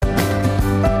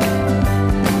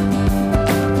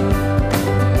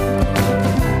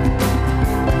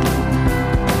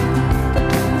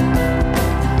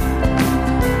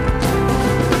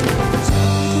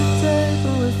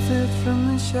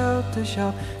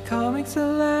comic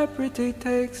celebrity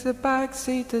takes a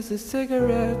backseat as a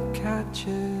cigarette catches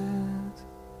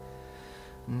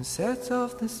and sets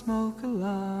off the smoke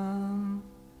alarm.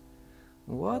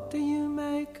 What do you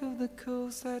make of the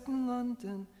cool set in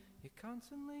London? You're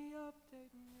constantly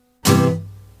updating your...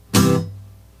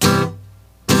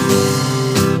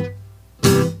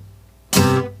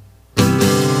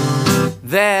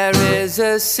 There is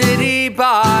a city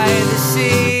by the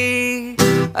sea,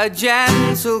 a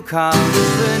gentle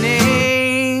company.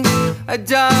 I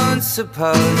don't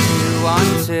suppose you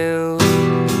want to.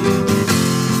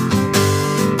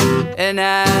 And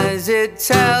as it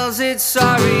tells its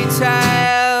sorry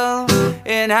tale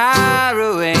in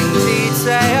harrowing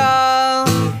detail,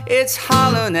 its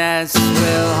hollowness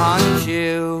will haunt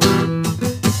you.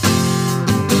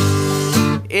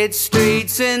 Its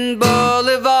streets and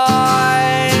boulevards,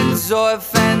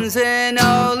 orphans and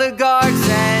oligarchs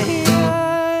and heroes.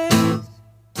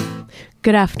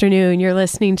 Good afternoon. You're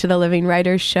listening to the Living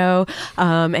Writers Show,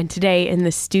 and today in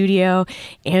the studio,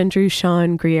 Andrew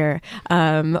Sean Greer.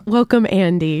 Welcome,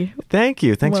 Andy. Thank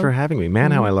you. Thanks for having me.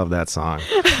 Man, how I love that song.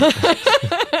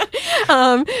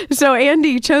 So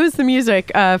Andy chose the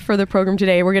music for the program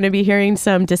today. We're going to be hearing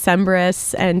some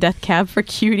Decemberists and Death Cab for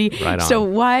Cutie. Right on. So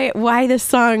why this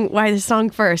song? Why this song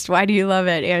first? Why do you love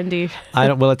it, Andy?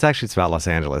 Well, it's about Los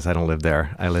Angeles. I don't live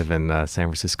there. I live in San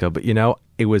Francisco. But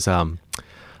it was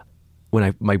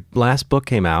when my last book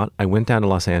came out. I went down to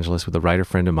Los Angeles with a writer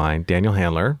friend of mine, Daniel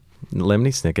Handler,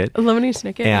 Lemony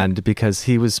Snicket. And because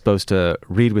he was supposed to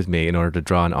read with me in order to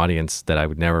draw an audience that I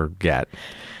would never get.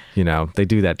 They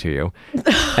do that to you.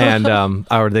 And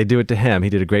or they do it to him. He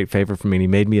did a great favor for me, and he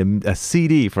made me a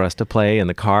CD for us to play in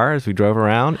the car as we drove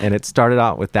around, and it started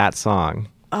out with that song.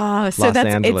 Oh, so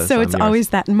it's always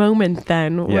that moment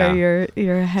then where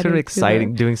you're heading sort of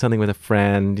exciting, doing something with a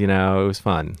friend, it was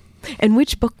fun. And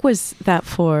which book was that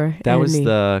for? That was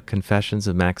the Confessions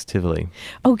of Max Tivoli.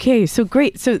 Okay, so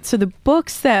great. So the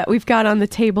books that we've got on the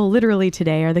table literally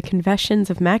today are the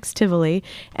Confessions of Max Tivoli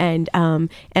and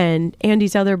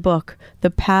Andy's other book,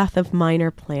 The Path of Minor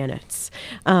Planets.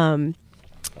 And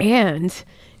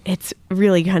it's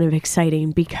really kind of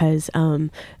exciting because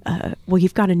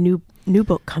you've got a new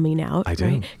book coming out. I do.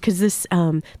 Right? Because this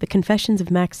The Confessions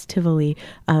of Max Tivoli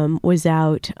was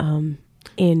out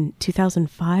in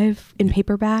 2005 in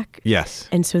paperback. Yes.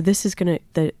 And so this is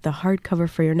the hardcover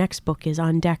for your next book is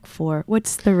on deck for,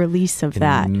 what's the release of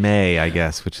that? In May, I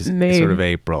guess, which is May. Sort of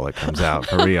April. It comes out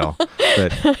for real.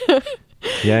 But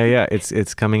yeah,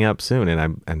 it's coming up soon,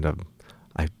 and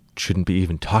I shouldn't be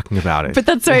even talking about it. But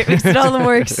that's right. It makes it all the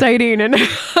more exciting and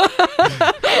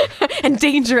and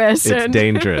dangerous. It's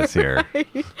dangerous here.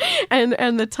 Right.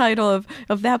 And the title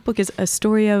of that book is A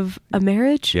Story of a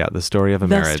Marriage? Yeah, The Story of a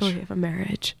Marriage. The Story of a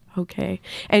Marriage. Okay.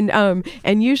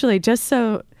 And usually, just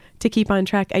so to keep on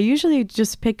track, I usually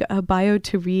just pick a bio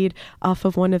to read off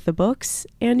of one of the books,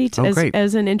 Andy,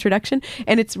 as an introduction.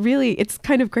 And it's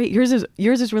kind of great. Yours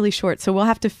is really short, so we'll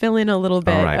have to fill in a little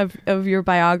bit of your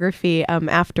biography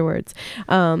afterwards.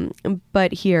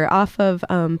 But here, off of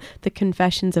the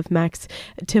Confessions of Max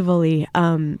Tivoli,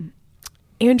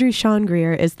 Andrew Sean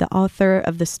Greer is the author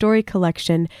of the story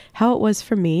collection How It Was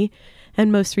for Me,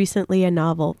 and most recently a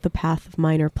novel, The Path of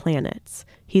Minor Planets.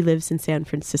 He lives in San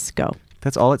Francisco.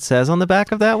 That's all it says on the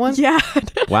back of that one? Yeah.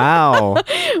 Wow.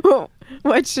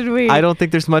 What should we... I don't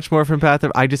think there's much more from Path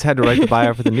of... I just had to write the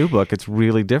bio for the new book. It's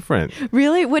really different.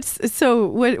 Really? What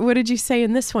did you say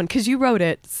in this one? Because you wrote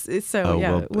it.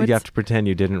 So, you have to pretend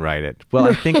you didn't write it. Well,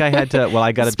 I think I had to... Well,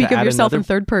 I got to speak of yourself in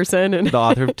third person. The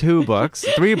author of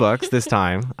 3 books this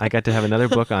time. I got to have another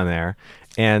book on there.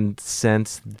 And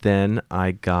since then,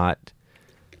 I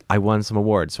won some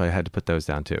awards, so I had to put those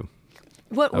down too.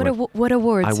 What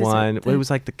awards? I won. It was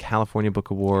like the California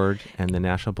Book Award and the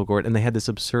National Book Award, and they had this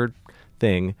absurd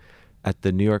thing at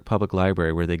the New York Public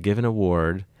Library where they give an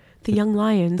award. The Young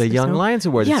Lions. The Young Lions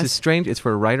Award. Yes. It's strange. It's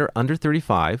for a writer under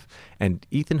 35, and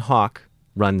Ethan Hawke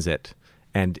runs it.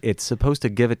 And it's supposed to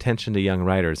give attention to young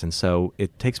writers, and so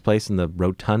it takes place in the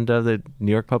rotunda of the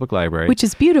New York Public Library, which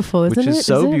is beautiful, isn't it? Which is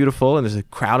so beautiful, and there's a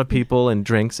crowd of people and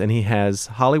drinks, and he has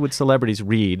Hollywood celebrities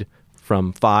read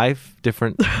from 5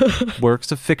 different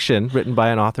works of fiction written by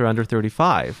an author under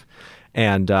 35.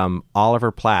 And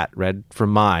Oliver Platt read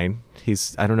from mine.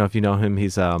 I don't know if you know him.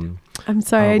 He's I'm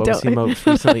sorry, I don't. Was he most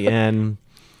recently in?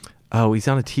 Oh, he's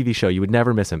on a TV show. You would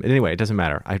never miss him. Anyway, it doesn't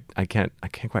matter. I can't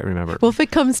quite remember. Well, if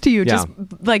it comes to you, just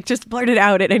blurt it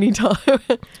out at any time.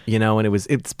 And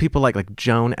it's people like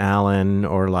Joan Allen,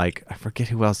 or like, I forget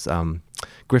who else.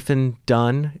 Griffin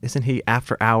Dunn, isn't he?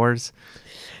 After Hours.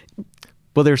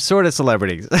 Well, they're sort of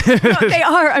celebrities. No, they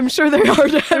are. I'm sure they are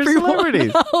to They're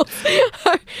celebrities.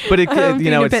 But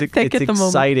it's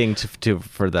exciting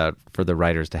for the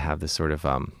writers to have this sort of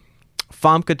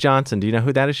Famke Janssen. Do you know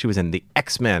who that is? She was in the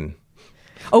X-Men.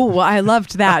 Oh, well, I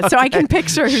loved that. So I can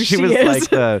picture who she was is. Like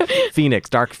the Phoenix,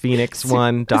 Dark Phoenix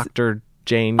one, Dr.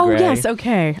 Jane Grey. Oh, yes.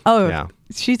 Okay. Oh, yeah.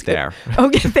 She's there.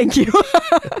 Okay, thank you.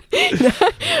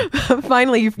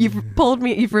 Finally, you've pulled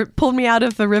me out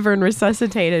of the river and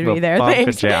resuscitated me there.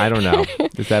 Thanks. I don't know.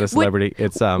 Is that a celebrity?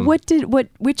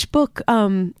 Which book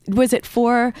was it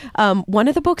for? One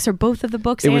of the books or both of the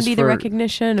books? Andy, the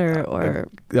Recognition, or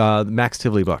Max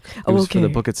Tivoli book. It was for the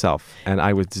book itself, and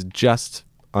I was just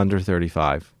under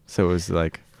 35, so it was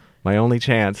like my only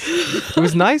chance. It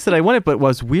was nice that I won it, but what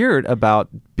was weird about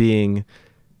being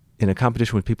in a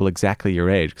competition with people exactly your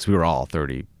age, because we were all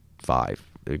 35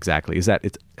 exactly, is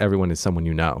that everyone is someone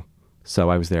you know. So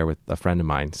I was there with a friend of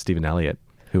mine, Stephen Elliott,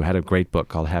 who had a great book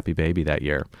called Happy Baby that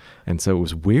year. And so it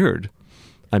was weird.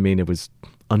 I mean, it was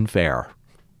unfair.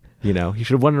 He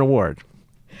should have won an award.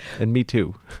 And me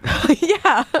too.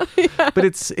 Yeah. But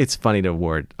it's funny to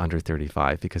award under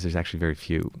 35 because there's actually very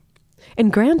few.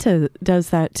 And Granta does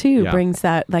that too, brings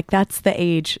that, like, that's the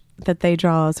age that they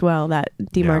draw as well, that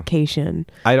demarcation.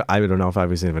 Yeah. I don't know if I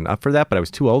was even up for that, but I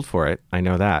was too old for it. I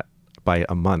know that by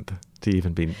a month to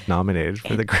even be nominated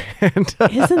for the Granta.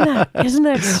 Isn't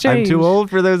that strange? I'm too old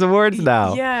for those awards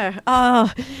now. Yeah.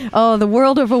 Oh, the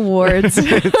world of awards.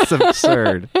 It's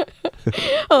absurd.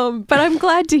 But I'm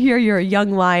glad to hear you're a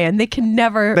young lion. They can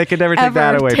never take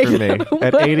that away from me.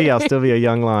 At 80, I'll still be a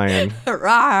young lion.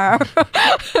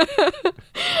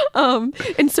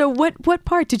 And so what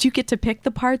part did you get to pick?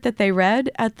 The part that they read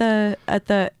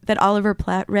that Oliver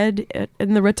Platt read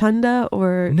in the rotunda,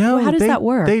 or no? How does that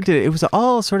work? They did. It was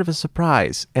all sort of a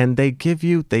surprise, and they give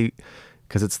you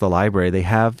because it's the library. They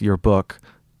have your book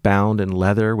bound in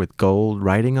leather with gold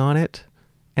writing on it,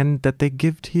 and that they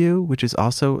give to you, which is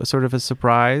also a sort of a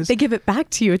surprise. They give it back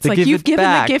to you. It's like you've given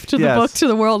the gift of the book to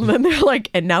the world, and then they're like,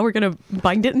 and now we're going to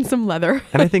bind it in some leather.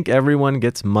 And I think everyone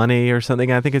gets money or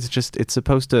something. I think it's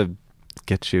supposed to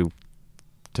get you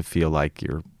to feel like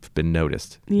you've been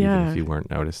noticed, even if you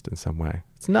weren't noticed in some way.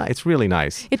 It's really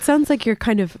nice. It sounds like you're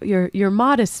kind of, you're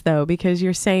modest though, because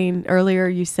you're saying earlier,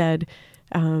 you said,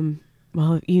 Lemony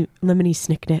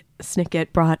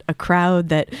Snicket brought a crowd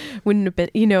that wouldn't have been,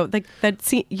 like that.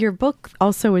 See, your book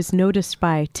also is noticed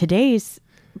by today's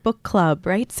book club,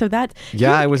 right? So that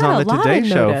I was on the Today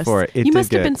Show for it. You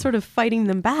must have been sort of fighting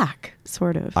them back,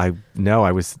 sort of. I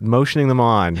was motioning them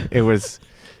on. It was.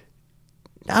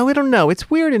 I don't know.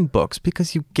 It's weird in books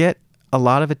because you get a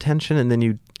lot of attention, and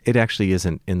then it actually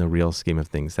isn't in the real scheme of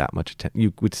things that much attention.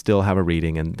 You would still have a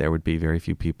reading, and there would be very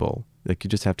few people. Like, you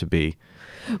just have to be.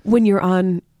 When you're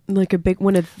on like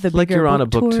one of the bigger like you're on a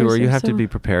book tour, you have so? To be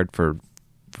prepared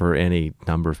for any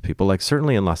number of people. Like,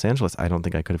 certainly in Los Angeles, I don't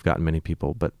think I could have gotten many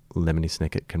people, but Lemony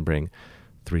Snicket can bring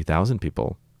 3,000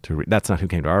 people to read. That's not who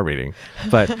came to our reading,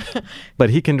 but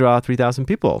he can draw 3,000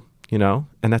 people. And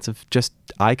that's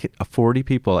 40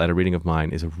 people at a reading of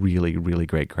mine is a really, really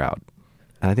great crowd.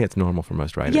 And I think it's normal for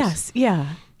most writers. Yes,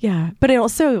 yeah. But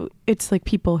it's like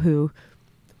people who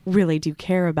really do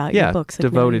care about your books. Like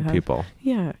devoted people.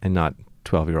 Yeah. And not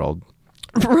 12-year-old.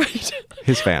 Right.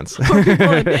 His fans.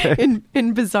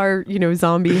 in bizarre,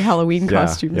 zombie Halloween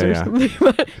costumes or something.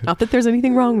 Not that there's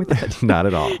anything wrong with it. Not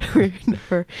at all. We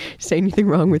never say anything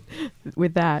wrong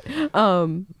with that.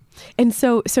 And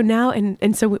so now,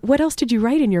 and so what else did you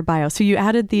write in your bio? So you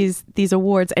added these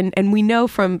awards, and we know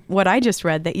from what I just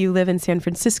read that you live in San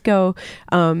Francisco.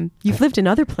 You've lived in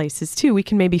other places too. We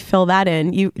can maybe fill that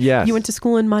in. You went to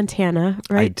school in Montana,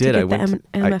 right? I did. To get the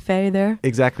MFA there?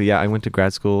 Exactly, yeah. I went to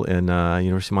grad school in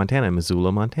University of Montana, in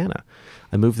Missoula, Montana.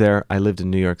 I moved there. I lived in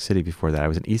New York City before that. I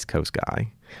was an East Coast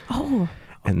guy. Oh.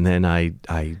 And then I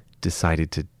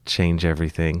decided to change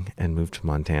everything and move to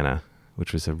Montana,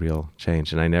 which was a real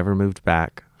change. And I never moved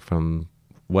back from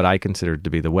what I considered to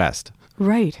be the West.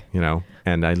 Right.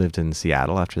 And I lived in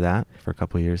Seattle after that for a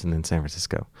couple of years, and then San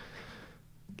Francisco.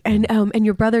 And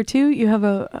your brother too? You have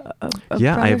a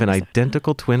yeah, brother? I have an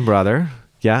identical twin brother.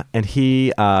 Yeah, and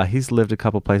he's lived a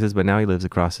couple places, but now he lives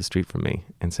across the street from me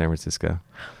in San Francisco.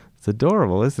 It's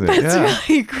adorable, isn't it? That's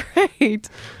really great.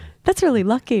 That's really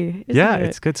lucky. Yeah,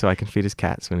 it's good. So I can feed his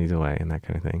cats when he's away and that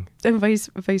kind of thing. And vice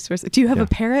versa. Do you have a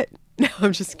parrot? No,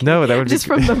 I'm just kidding. No, that would just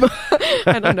be from the.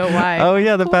 I don't know why. Oh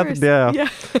yeah, the path. Yeah.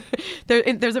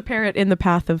 There's a parrot in the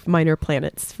path of minor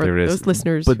planets for those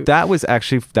listeners. But that was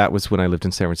when I lived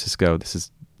in San Francisco. This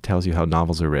is tells you how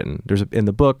novels are written. In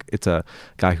the book, it's a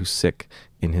guy who's sick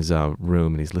in his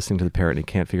room, and he's listening to the parrot, and he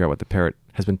can't figure out what the parrot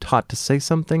has been taught to say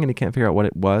something, and he can't figure out what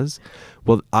it was.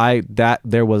 Well,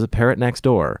 there was a parrot next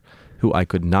door who I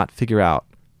could not figure out.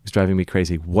 It was driving me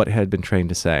crazy what it had been trained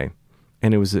to say.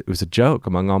 And it was a joke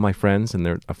among all my friends, and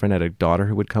a friend had a daughter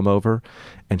who would come over,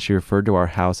 and she referred to our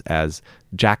house as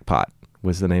Jackpot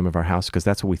was the name of our house, because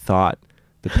that's what we thought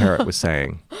the parrot was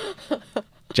saying.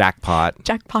 Jackpot.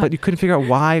 Jackpot. But you couldn't figure out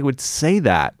why it would say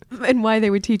that. And why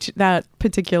they would teach that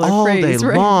particular all phrase.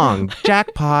 All day long.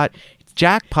 Jackpot.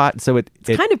 Jackpot. So it's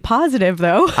kind of positive,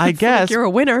 though. I guess. Like you're a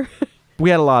winner.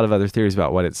 We had a lot of other theories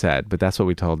about what it said, but that's what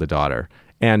we told the daughter.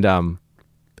 And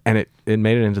it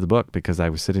made it into the book because I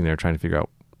was sitting there trying to figure out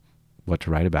what to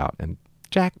write about. And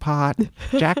jackpot,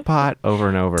 jackpot, over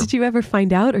and over. Did you ever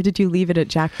find out, or did you leave it at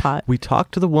jackpot? We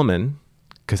talked to the woman,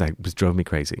 because it drove me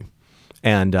crazy.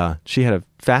 And she had a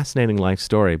fascinating life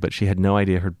story, but she had no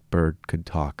idea her bird could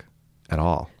talk at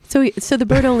all. So the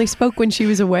bird only spoke when she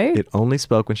was away? It only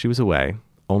spoke when she was away,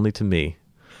 only to me.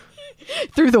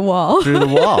 Through the wall? Through the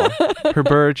wall. Her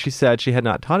bird, she said, she had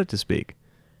not taught it to speak.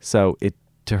 So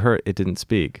to her, it didn't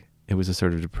speak. It was a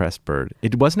sort of depressed bird.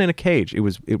 It wasn't in a cage.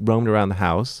 It roamed around the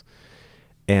house,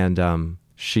 and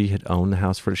she had owned the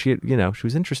house she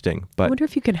was interesting. But I wonder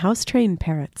if you can house train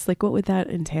parrots. Like, what would that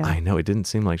entail? I know, it didn't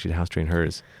seem like she'd house train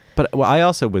hers. But I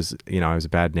also was, I was a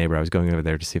bad neighbor. I was going over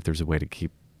there to see if there was a way to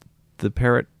keep the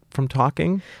parrot from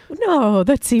talking. No,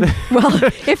 that seemed, well,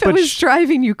 if it was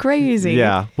driving you crazy.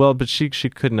 Yeah, well, but she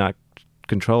could not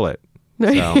control it.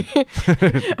 So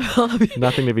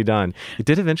nothing to be done. It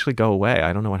did eventually go away.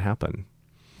 I don't know what happened.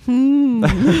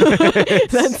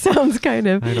 That sounds kind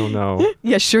of... I don't know.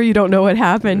 Yeah, sure, you don't know what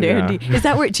happened, Yeah. Andy. Is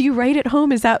that where... Do you write at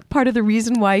home? Is that part of the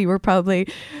reason why you were probably...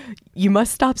 You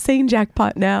must stop saying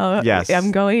jackpot now. Yes.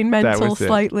 I'm going mental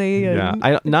slightly.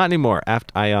 Yeah, not anymore.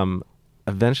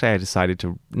 Eventually I decided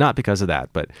to, not because of that,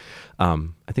 but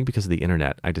I think because of the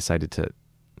internet, I decided to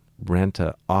rent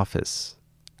an office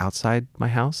outside my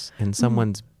house in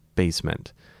someone's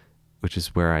basement, which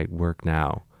is where I work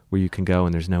now, where you can go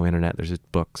and there's no internet, there's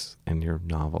just books and your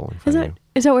novel in front of you.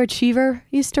 Is that where Cheever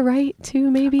used to write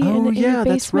too, maybe? Oh, in your basement?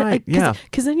 That's right. Yeah.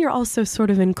 Because then you're also sort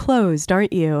of enclosed,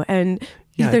 aren't you? And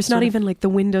there's not even like the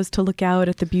windows to look out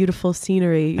at the beautiful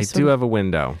scenery. I do have a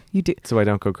window. You do. So I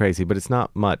don't go crazy, but it's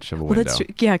not much of a window. That's true.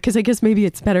 Yeah, because I guess maybe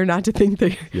it's better not to think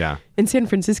that. Yeah. In San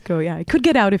Francisco, I could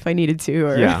get out if I needed to.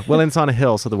 Or... Yeah. Well, it's on a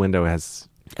hill, so the window has...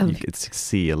 You could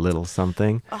see a little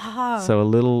something, so a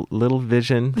little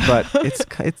vision, but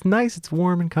it's nice. It's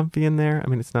warm and comfy in there. I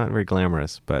mean, it's not very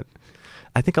glamorous, but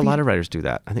I think a lot of writers do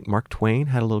that. I think Mark Twain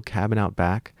had a little cabin out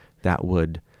back that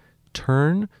would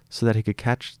turn so that he could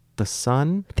catch the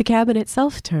sun. The cabin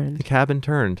itself turned. The cabin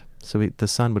turned, so the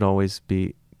sun would always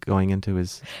be going into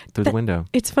through the window.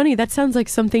 It's funny. That sounds like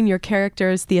something your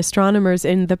characters, the astronomers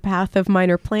in The Path of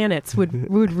Minor Planets,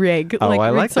 would rig. Oh, I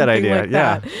like that idea.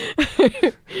 Like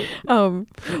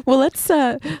well,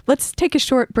 let's take a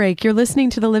short break. You're listening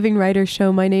to the Living Writers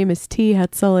Show. My name is T.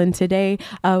 Hetzel, and today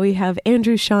we have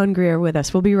Andrew Sean Greer with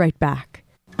us. We'll be right back.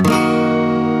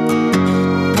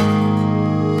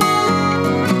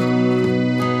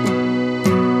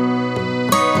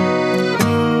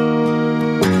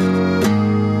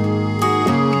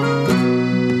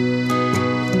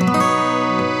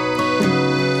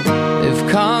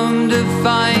 Come to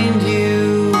find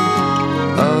you,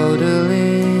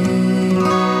 odorless,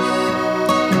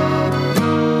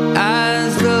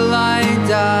 as the light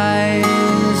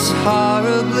dies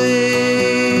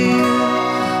horribly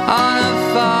on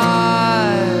a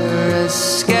fire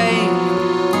escape.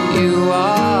 You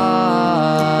are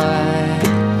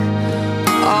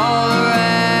all the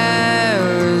air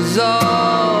is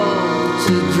all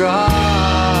to dry.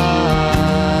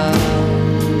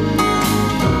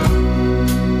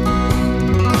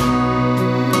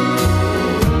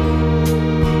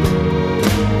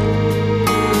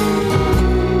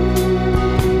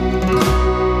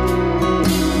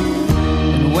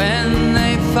 When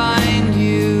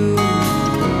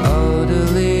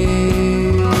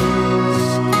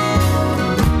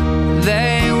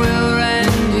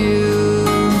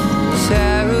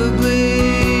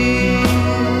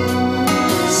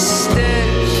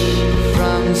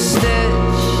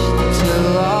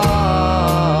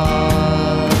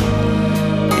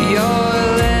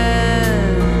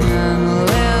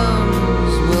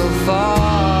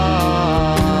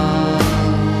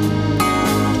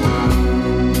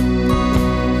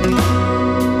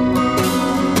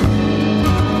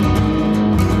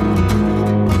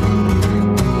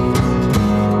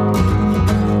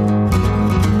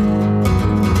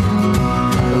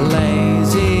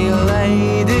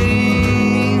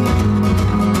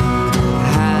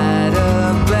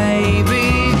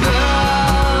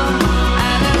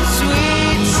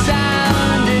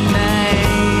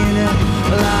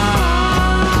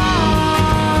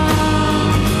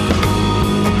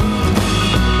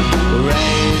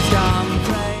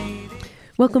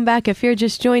Welcome back. If you're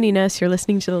just joining us, you're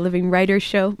listening to the Living Writers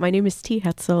Show. My name is T.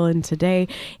 Hetzel, and today,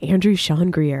 Andrew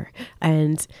Sean Greer.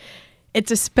 And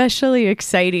it's especially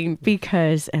exciting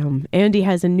because Andy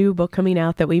has a new book coming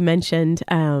out that we mentioned,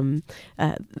 the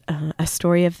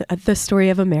story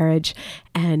of a marriage,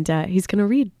 and he's going to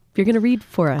read. You're going to read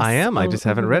for us. I am. I just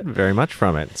haven't read very much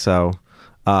from it, so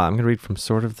I'm going to read from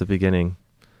sort of the beginning,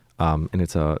 and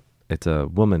it's a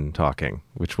woman talking,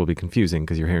 which will be confusing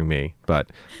because you're hearing me, but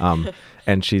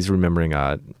and she's remembering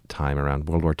a time around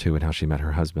World War II and how she met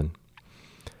her husband.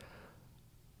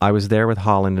 I was there with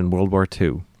Holland in World War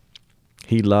II.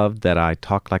 He loved that I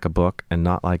talked like a book and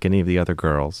not like any of the other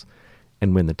girls,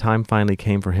 and when the time finally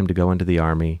came for him to go into the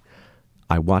army,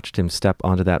 I watched him step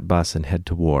onto that bus and head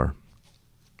to war.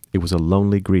 It was a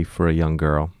lonely grief for a young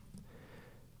girl.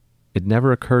 It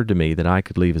never occurred to me that I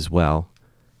could leave as well,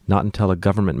 not until a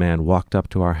government man walked up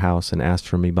to our house and asked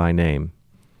for me by name.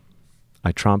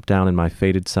 I tromped down in my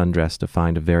faded sundress to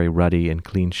find a very ruddy and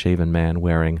clean-shaven man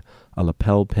wearing a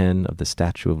lapel pin of the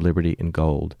Statue of Liberty in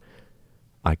gold.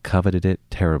 I coveted it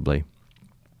terribly.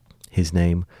 His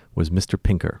name was Mr.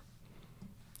 Pinker.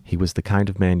 He was the kind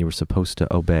of man you were supposed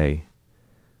to obey.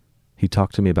 He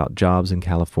talked to me about jobs in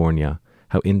California,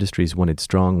 how industries wanted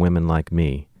strong women like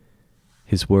me.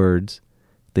 His words,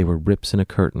 they were rips in a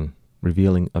curtain,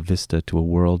 revealing a vista to a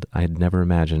world I had never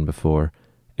imagined before.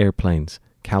 Airplanes,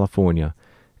 California.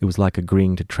 It was like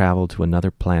agreeing to travel to another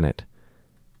planet.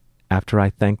 After I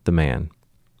thanked the man,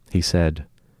 he said,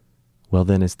 "Well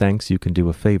then, as thanks, you can do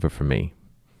a favor for me."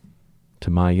 To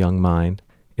my young mind,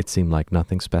 it seemed like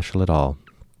nothing special at all.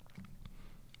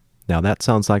 "Now that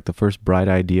sounds like the first bright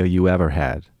idea you ever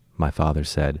had," my father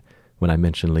said when I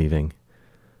mentioned leaving.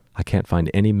 I can't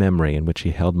find any memory in which he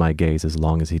held my gaze as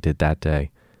long as he did that day.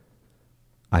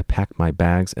 I packed my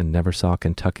bags and never saw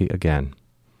Kentucky again.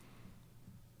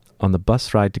 On the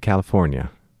bus ride to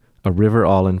California, a river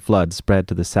all in flood spread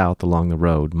to the south along the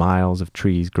road, miles of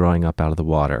trees growing up out of the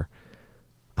water.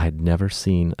 I had never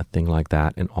seen a thing like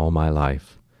that in all my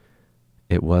life.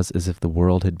 It was as if the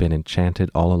world had been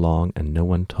enchanted all along and no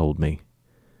one told me.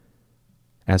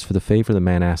 As for the favor the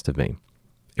man asked of me,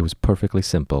 it was perfectly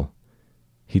simple.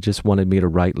 He just wanted me to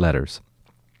write letters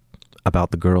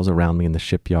about the girls around me in the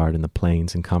shipyard and the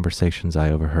planes and conversations I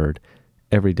overheard,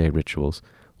 everyday rituals,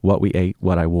 what we ate,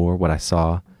 what I wore, what I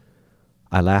saw.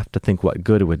 I laughed to think what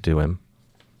good it would do him.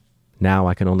 Now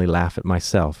I can only laugh at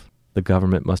myself. The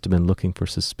government must have been looking for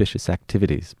suspicious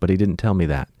activities, but he didn't tell me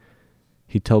that.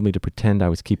 He told me to pretend I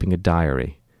was keeping a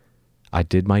diary. I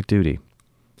did my duty.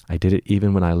 I did it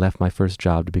even when I left my first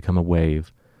job to become a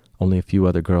wave. Only a few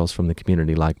other girls from the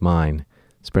community like mine,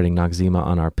 spreading Noxzema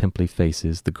on our pimply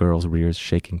faces, the girls' rears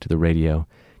shaking to the radio,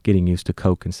 getting used to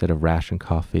Coke instead of ration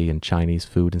coffee and Chinese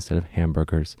food instead of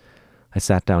hamburgers. I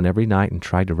sat down every night and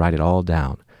tried to write it all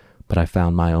down, but I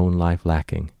found my own life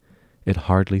lacking. It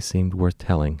hardly seemed worth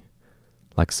telling.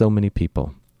 Like so many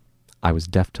people, I was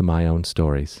deaf to my own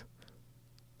stories.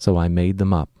 So I made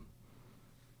them up.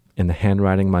 In the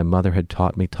handwriting my mother had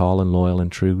taught me, tall and loyal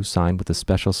and true, signed with a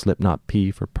special slipknot P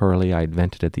for Pearly I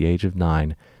invented at the age of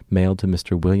 9, mailed to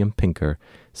Mr. William Pinker,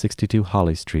 62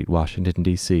 Holly Street, Washington,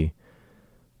 D.C.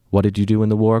 "What did you do in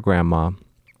the war, Grandma?"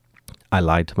 I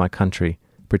lied to my country,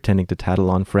 pretending to tattle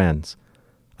on friends.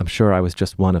 I'm sure I was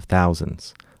just one of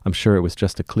thousands. I'm sure it was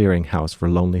just a clearinghouse for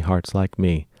lonely hearts like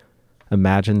me.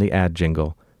 Imagine the ad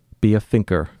jingle, "Be a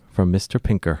Finker from Mr.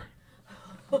 Pinker."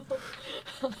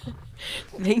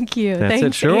 Thank you. That's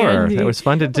Thanks, it, sure. Andy. That was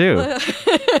fun to do.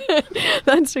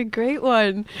 That's a great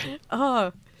one.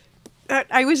 Oh,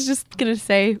 I was just going to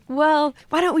say, well,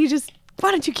 why don't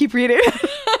you keep reading?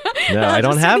 No, I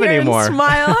don't have any more.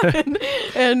 Smile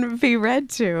and be read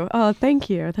to. Oh, thank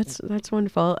you. That's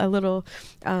wonderful. A little,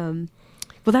 well,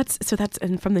 that's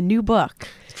and from the new book.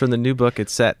 From the new book,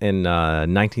 it's set in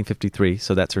 1953,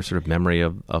 so that's her sort of memory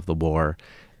of the war,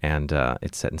 and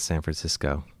it's set in San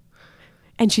Francisco.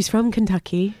 And she's from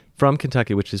Kentucky. From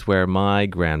Kentucky, which is where my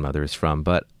grandmother is from,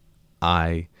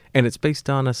 and it's based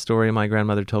on a story my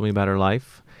grandmother told me about her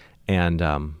life, and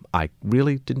I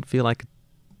really didn't feel like a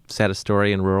set a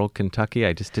story in rural Kentucky.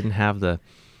 I just didn't have the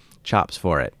chops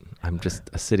for it. I'm just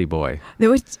a city boy. It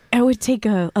would take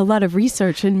a lot of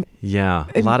research and a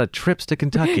lot of trips to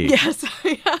Kentucky. Yes.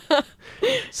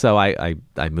 So I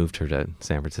moved her to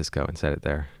San Francisco and set it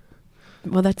there.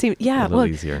 Well, that seems a little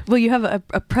easier. Well, you have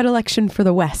a predilection for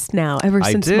the West now, ever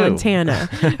since Montana,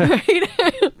 right?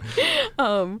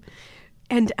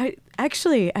 And I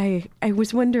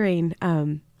was wondering,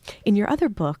 in your other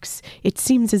books, it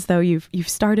seems as though you've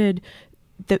started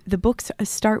the books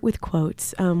start with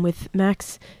quotes. With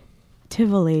Max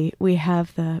Tivoli, we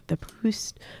have the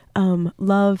Proust,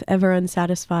 love ever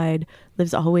unsatisfied,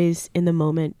 lives always in the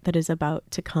moment that is about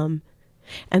to come.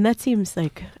 And that seems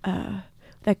like,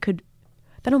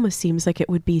 that almost seems like it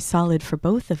would be solid for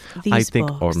both of these I think,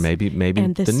 books. or maybe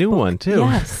the new one too.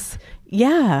 Yes.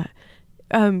 Yeah.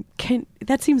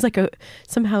 That seems like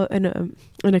somehow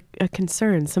a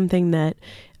concern, something that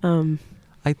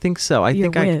I think so. I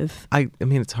think I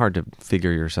mean, it's hard to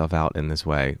figure yourself out in this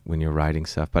way when you're writing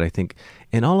stuff, but I think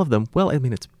in all of them, well, I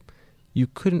mean, you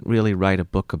couldn't really write a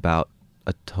book about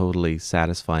a totally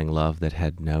satisfying love that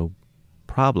had no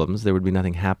problems. There would be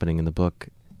nothing happening in the book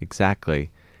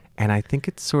exactly. And I think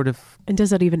it's sort of... And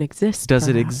does that even exist? Does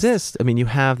it exist? I mean, you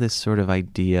have this sort of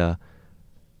idea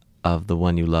of the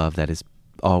one you love that is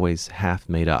always half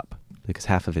made up, because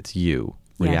half of it's you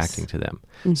reacting to them.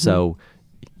 Mm-hmm. So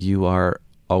you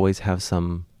always have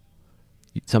sometimes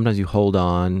you hold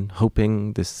on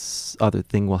hoping this other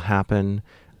thing will happen,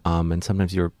 and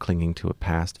sometimes you're clinging to a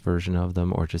past version of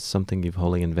them or just something you've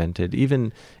wholly invented.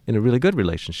 Even in a really good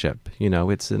relationship,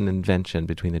 it's an invention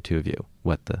between the two of you,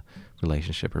 what the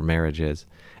relationship or marriage is.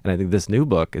 And I think this new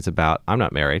book is about, I'm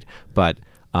not married, but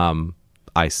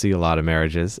I see a lot of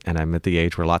marriages, and I'm at the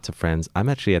age where lots of friends, I'm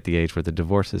actually at the age where the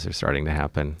divorces are starting to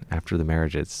happen after the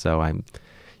marriages. So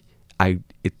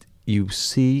you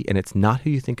see, and it's not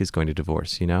who you think is going to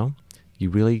divorce, You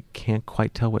really can't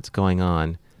quite tell what's going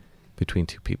on between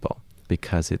two people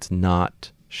because it's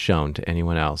not shown to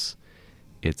anyone else.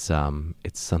 It's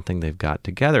something they've got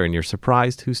together, and you're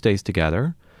surprised who stays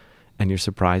together, and you're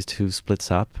surprised who splits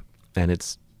up,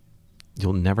 and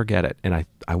you'll never get it. And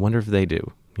I wonder if they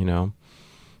do,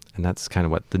 And that's kind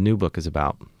of what the new book is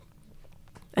about.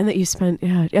 And that you spent,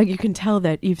 you can tell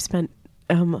that you've spent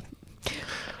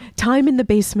time in the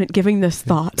basement giving this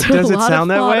thought. Does it sound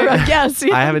that way? Yes.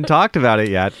 I haven't talked about it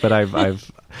yet, but I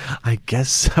guess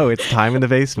so. It's time in the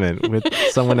basement with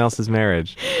someone else's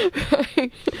marriage.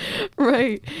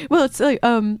 Right. Well, it's like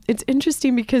it's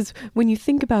interesting because when you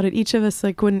think about it, each of us,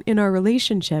 like when in our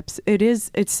relationships,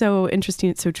 it's so interesting.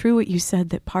 It's so true what you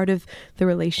said, that part of the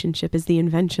relationship is the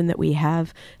invention that we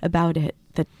have about it.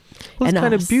 It's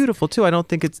kind of beautiful too. I don't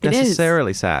think it's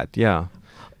necessarily sad. Yeah.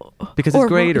 Because it's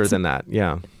greater than that.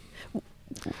 Yeah.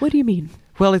 What do you mean?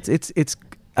 Well, it's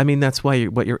I mean, that's why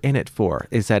what you're in it for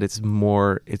is that it's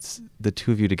the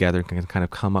two of you together can kind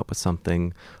of come up with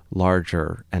something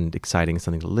larger and exciting,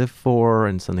 something to live for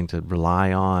and something to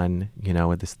rely on,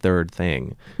 with this third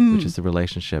thing, which is the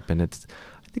relationship. And I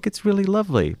think it's really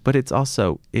lovely, but it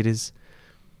is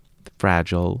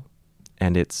fragile,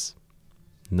 and it's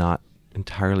not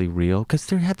entirely real, because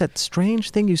they have that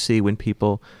strange thing you see when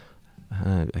people,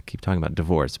 I keep talking about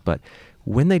divorce, but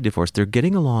when they divorce, they're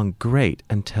getting along great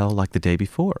until like the day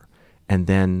before. And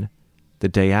then the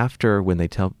day after, when they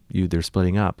tell you they're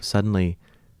splitting up, suddenly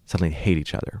hate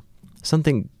each other.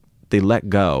 They let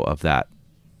go of that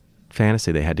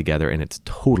fantasy they had together, and it's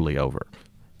totally over.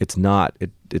 It's not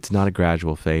a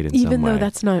gradual fade in some way. Even though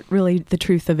that's not really the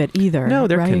truth of it either. No,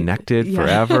 they're connected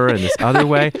forever in this other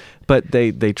way, but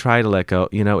they try to let go.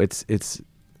 It's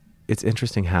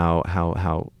interesting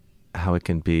how it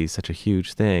can be such a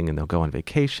huge thing, and they'll go on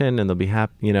vacation and they'll be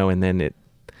happy, and then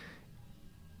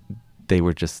they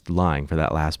were just lying for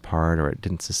that last part, or it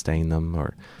didn't sustain them,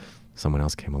 or someone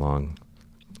else came along.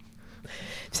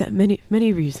 So many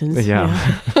reasons.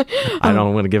 Yeah. I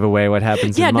don't want to give away what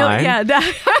happens in mine.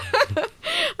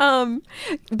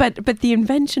 But the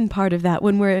invention part of that,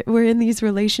 when we're in these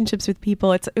relationships with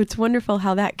people, it's wonderful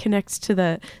how that connects to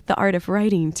the art of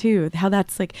writing too. How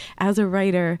that's like, as a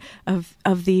writer of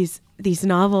these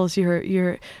novels,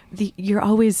 you're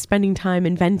always spending time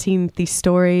inventing these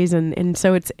stories, and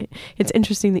so it's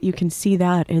interesting that you can see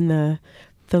that in the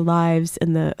lives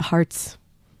and the hearts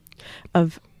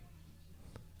of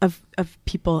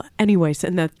people anyways,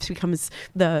 and that becomes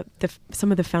the some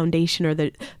of the foundation or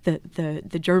the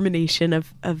germination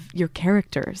of your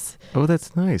characters. Oh,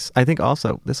 that's nice. I think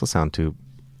also, this will sound too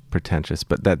pretentious,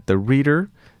 but that the reader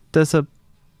does a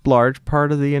large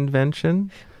part of the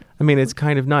invention. I mean, it's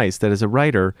kind of nice that as a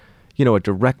writer, a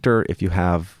director, if you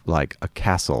have like a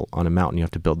castle on a mountain, you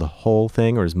have to build the whole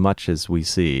thing or as much as we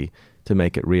see to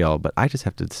make it real. But I just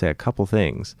have to say a couple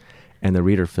things, and the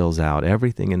reader fills out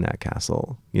everything in that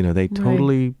castle. They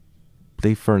totally,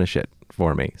 they furnish it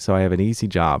for me. So I have an easy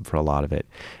job for a lot of it.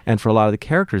 And for a lot of the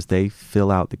characters, they fill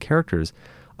out the characters,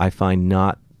 I find,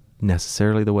 not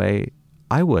necessarily the way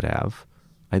I would have.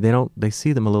 They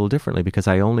see them a little differently because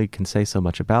I only can say so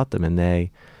much about them, and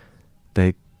they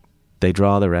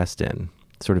draw the rest in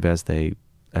sort of as they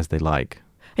like.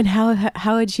 And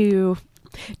how would you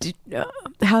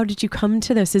How did you come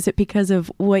to this? Is it because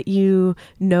of what you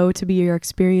know to be your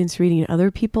experience reading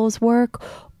other people's work?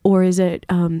 Or is it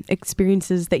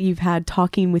experiences that you've had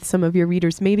talking with some of your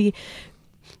readers? Maybe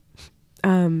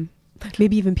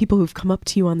even people who've come up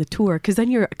to you on the tour, because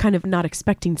then you're kind of not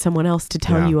expecting someone else to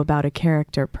tell you about a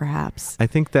character, perhaps. I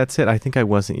think that's it. I think I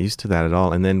wasn't used to that at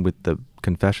all. And then with the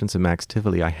Confessions of Max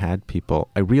Tivoli, I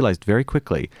realized very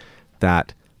quickly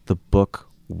that the book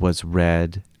was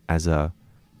read as a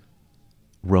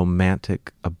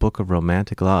book of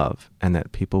romantic love, and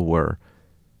that people were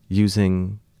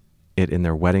using it in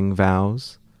their wedding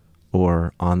vows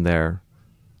or on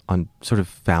sort of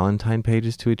Valentine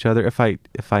pages to each other. If I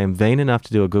am vain enough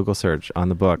to do a Google search on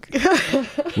the book,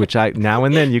 which now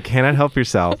and then you cannot help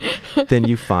yourself, then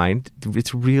you find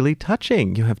it's really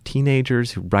touching. You have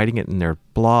teenagers who writing it in their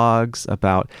blogs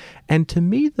about, and to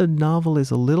me the novel is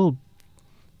a little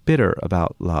bitter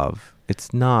about love.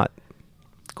 It's not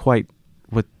quite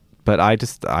but I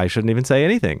shouldn't even say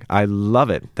anything. I love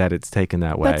it that it's taken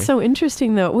that way. That's so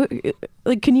interesting, though.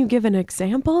 Like, can you give an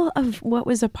example of what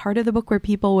was a part of the book where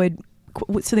people they'd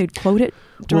quote it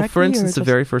directly? Well, for instance, the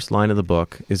very first line of the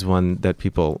book is one that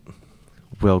people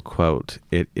will quote.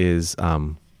 It is,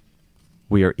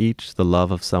 "We are each the love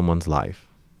of someone's life,"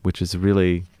 which is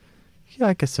really,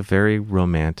 I guess, a very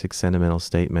romantic, sentimental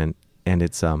statement. And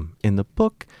it's in the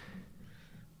book.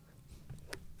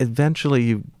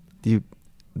 Eventually,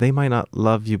 they might not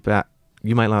love you back.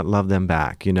 You might not love them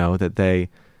back. You know that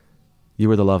you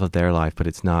were the love of their life, but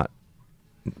it's not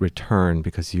returned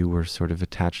because you were sort of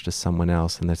attached to someone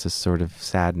else, and there's a sort of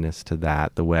sadness to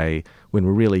that. The way when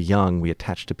we're really young, we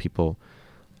attach to people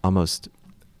almost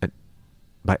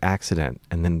by accident,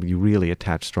 and then you really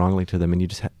attach strongly to them, and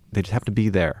they just have to be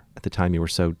there at the time you were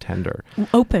so tender,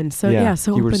 open. So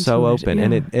you were so open,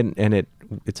 yeah. and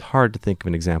it's hard to think of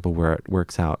an example where it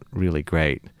works out really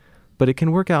great. But it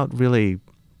can work out really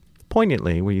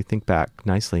poignantly where you think back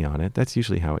nicely on it. That's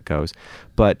usually how it goes.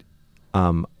 But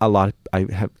not a lot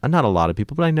of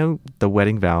people, but I know the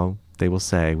wedding vow, they will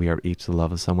say, "We are each the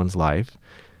love of someone's life,"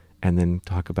 and then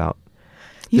talk about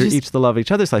they're each the love of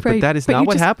each other's life. Right, but that is not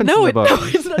what happens in the book. No,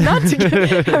 it's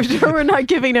not I'm sure we're not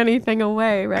giving anything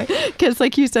away, right? Because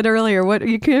like you said earlier,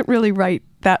 you can't really write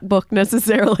that book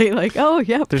necessarily. Like, oh,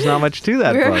 yeah. There's not much to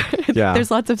that book. Yeah.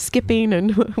 There's lots of skipping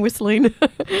and whistling.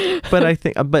 But I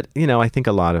think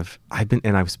a lot of, I've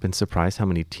been surprised how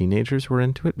many teenagers were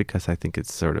into it, because I think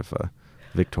it's sort of a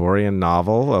Victorian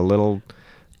novel, a little,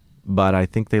 but I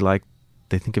think they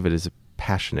think of it as a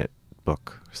passionate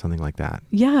book or something like that.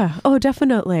 Yeah. Oh,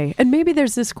 definitely. And maybe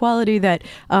there's this quality that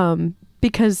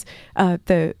because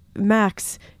the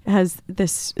Max has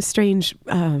this strange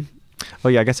oh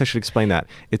yeah, I guess I should explain that.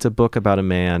 It's a book about a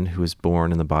man who is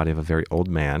born in the body of a very old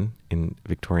man in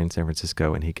Victorian San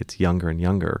Francisco, and he gets younger and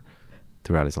younger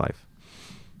throughout his life.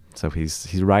 So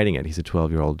he's writing it. He's a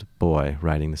 12-year-old boy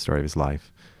writing the story of his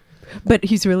life. But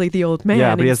he's really the old man.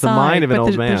 Yeah, but he has the mind of an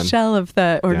old man. The shell of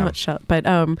not shell, but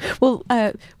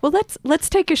let's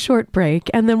take a short break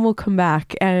and then we'll come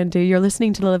back. And you're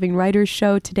listening to the Living Writers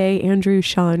Show today. Andrew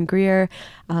Sean Greer.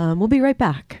 We'll be right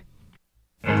back.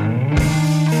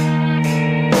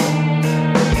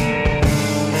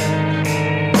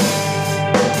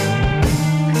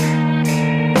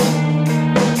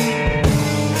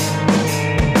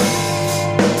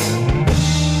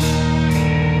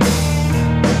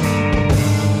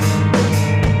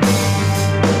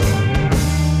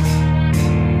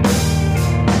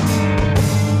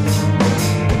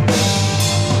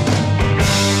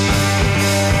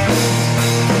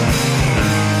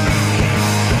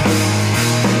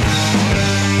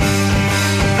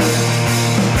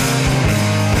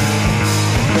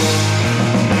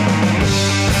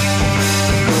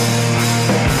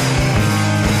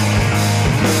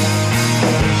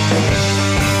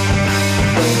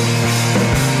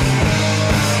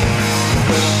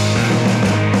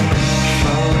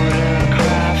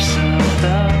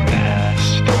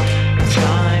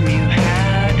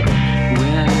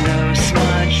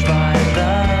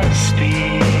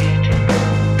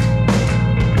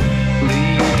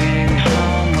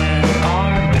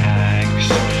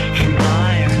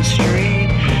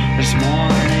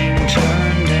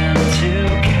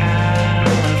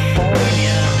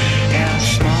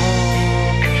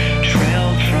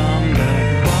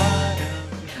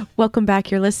 Welcome back.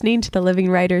 You're listening to the Living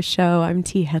Writers Show. I'm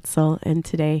T. Hetzel, and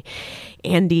today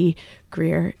Andy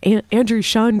Greer, Andrew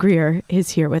Sean Greer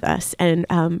is here with us. And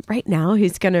right now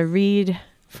he's going to read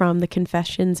from the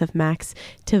Confessions of Max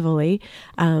Tivoli.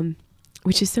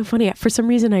 which is so funny. For some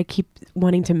reason, I keep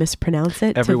wanting to mispronounce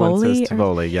it. Everyone Tivoli, says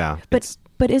Tivoli, yeah. But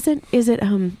is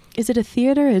it a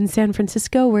theater in San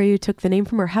Francisco where you took the name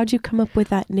from, or how'd you come up with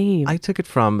that name? I took it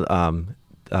from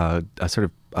a sort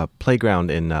of a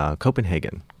playground in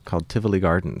Copenhagen called Tivoli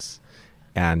Gardens,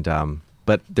 and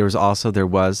but there was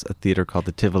a theater called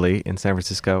the Tivoli in San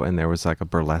Francisco, and there was like a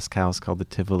burlesque house called the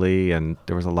Tivoli, and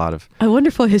there was a lot of a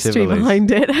wonderful history Tivolis.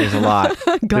 Behind it. There's a lot.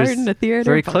 Garden, a theater.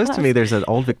 Very close to me, there's an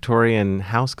old Victorian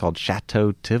house called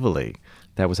Chateau Tivoli.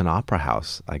 That was an opera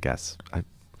house, I guess.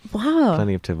 Wow.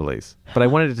 Plenty of Tivolis. But I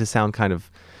wanted it to sound kind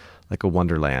of like a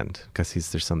wonderland, because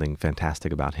there's something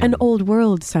fantastic about him. An old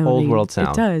world sounding. Old world sound.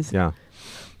 It does. Yeah.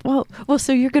 Well,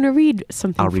 so you're going to read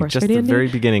something I'll for read us, just right, the Andy? very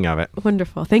beginning of it.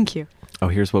 Wonderful. Thank you. Oh,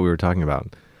 here's what we were talking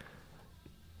about.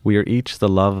 We are each the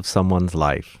love of someone's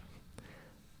life.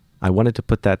 I wanted to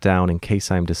put that down in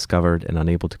case I am discovered and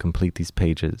unable to complete these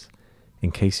pages, in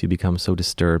case you become so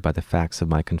disturbed by the facts of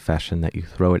my confession that you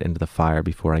throw it into the fire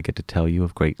before I get to tell you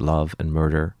of great love and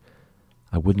murder.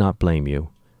 I would not blame you.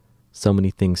 So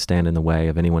many things stand in the way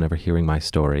of anyone ever hearing my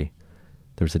story.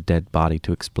 There's a dead body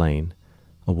to explain,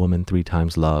 a woman 3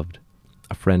 times loved,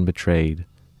 a friend betrayed,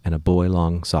 and a boy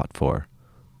long sought for.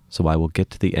 So I will get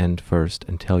to the end first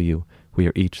and tell you we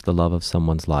are each the love of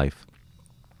someone's life.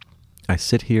 I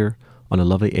sit here on a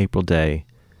lovely April day.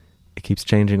 It keeps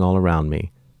changing all around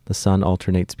me. The sun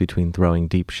alternates between throwing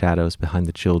deep shadows behind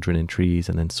the children in trees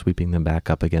and then sweeping them back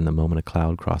up again the moment a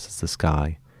cloud crosses the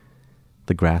sky.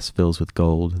 The grass fills with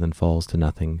gold, then falls to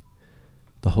nothing.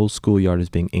 The whole schoolyard is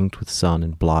being inked with sun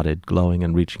and blotted, glowing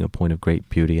and reaching a point of great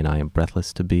beauty, and I am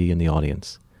breathless to be in the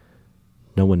audience.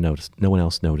 No one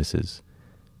else notices.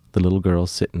 The little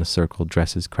girls sit in a circle,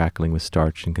 dresses crackling with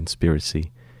starch and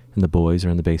conspiracy, and the boys are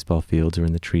in the baseball fields or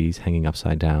in the trees hanging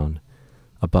upside down.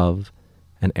 Above,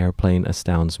 an airplane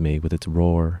astounds me with its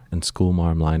roar and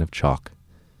schoolmarm line of chalk.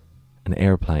 An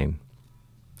airplane.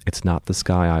 It's not the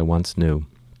sky I once knew.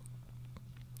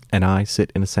 And I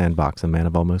sit in a sandbox, a man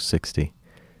of almost 60.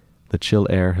 The chill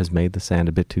air has made the sand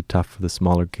a bit too tough for the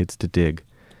smaller kids to dig.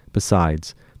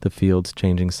 Besides, the field's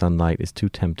changing sunlight is too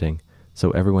tempting,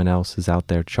 so everyone else is out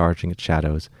there charging at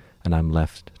shadows, and I'm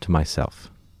left to myself.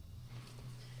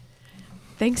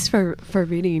 Thanks for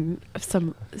reading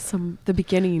the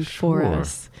beginning for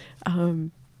us.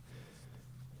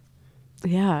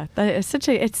 Yeah,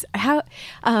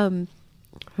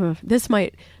 this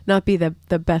might not be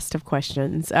the best of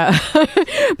questions,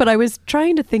 but I was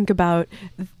trying to think about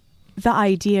the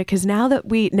idea, because now that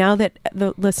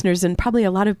the listeners and probably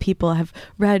a lot of people have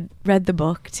read the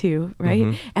book too, right?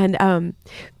 Mm-hmm. And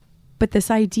but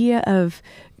this idea of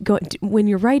when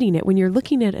you're writing it, when you're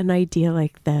looking at an idea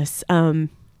like this, do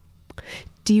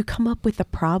you come up with a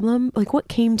problem? Like, what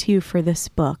came to you for this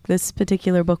book, this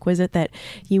particular book? Was it that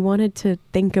you wanted to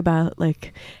think about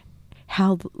like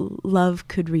how love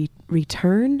could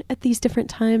return at these different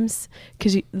times?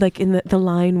 Because like in the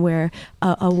line where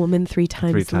a woman 3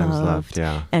 times loved,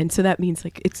 yeah. And so that means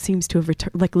like it seems to have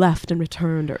left and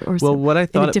returned, or well, what I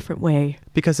thought in a different way.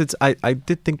 Because I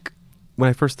did think when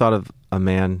I first thought of a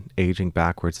man aging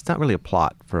backwards, it's not really a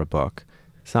plot for a book.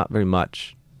 It's not very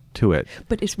much to it.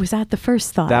 But was that the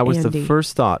first thought? That was Andy? The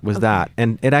first thought was okay. that,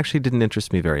 and it actually didn't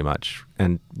interest me very much.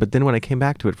 But then when I came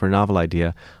back to it for a novel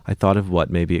idea, I thought of what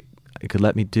maybe it could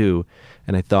let me do,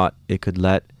 and I thought it could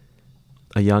let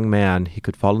a young man, he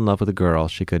could fall in love with a girl,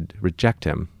 she could reject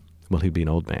him, well, he'd be an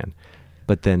old man,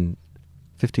 but then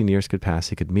 15 years could pass,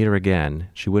 he could meet her again,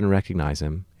 she wouldn't recognize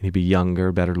him, and he'd be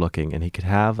younger, better looking, and he could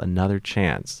have another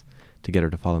chance to get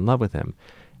her to fall in love with him.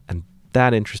 And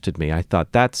that interested me. I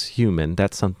thought that's human,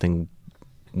 that's something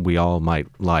we all might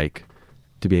like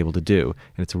to be able to do,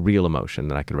 and it's a real emotion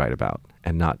that I could write about,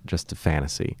 and not just a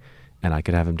fantasy. And I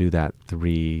could have him do that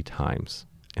 3 times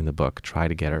in the book. Try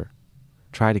to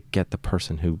get the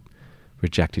person who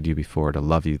rejected you before to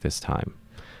love you this time.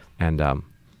 And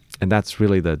that's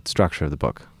really the structure of the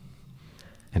book.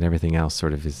 And everything else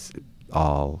sort of is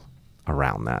all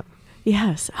around that.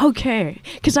 Yes. Okay.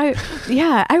 Because I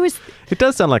was... It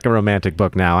does sound like a romantic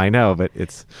book now, I know, but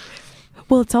it's...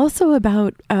 Well, it's also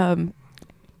about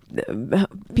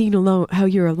being alone, how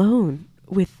you're alone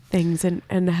with things,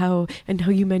 and how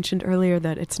you mentioned earlier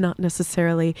that it's not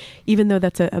necessarily, even though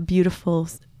that's a beautiful,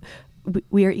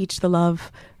 we are each the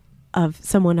love of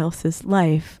someone else's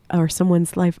life or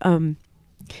someone's life. It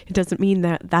doesn't mean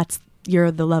that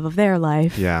you're the love of their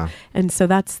life. Yeah. And so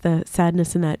that's the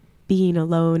sadness in that being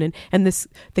alone, and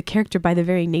the character, by the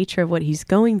very nature of what he's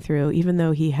going through, even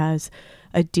though he has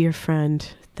a dear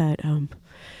friend that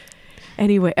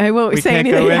anyway, I won't say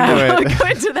anything. I won't go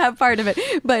into that part of it.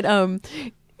 But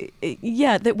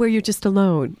yeah, that where you're just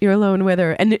alone. You're alone with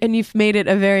her, and you've made it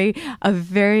a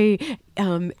very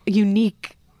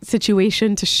unique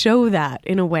situation to show that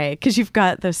in a way, because you've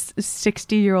got this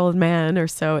 60-year-old man or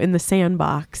so in the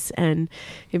sandbox, and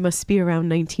it must be around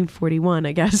 1941,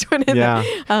 I guess. Yeah,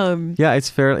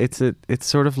 it's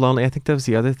sort of lonely. I think that was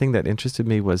the other thing that interested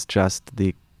me, was just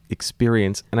the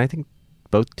experience, and I think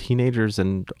both teenagers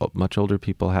and much older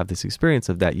people have this experience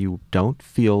of that you don't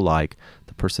feel like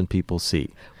the person people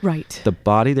see. Right. The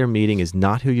body they're meeting is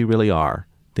not who you really are.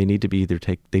 They need to be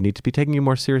taking you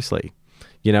more seriously.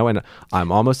 And I'm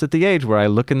almost at the age where I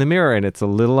look in the mirror and it's a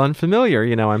little unfamiliar.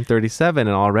 I'm 37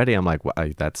 and already I'm like, well,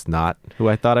 that's not who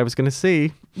I thought I was going to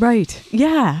see. Right.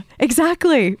 Yeah,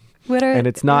 exactly. And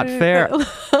it's not fair. There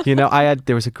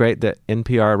was the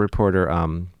NPR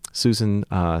reporter, Susan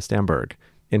Stamberg,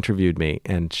 interviewed me,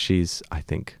 and she's, I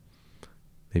think,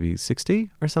 maybe 60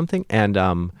 or something. And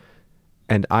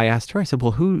I asked her, I said,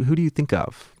 well, who do you think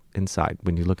of inside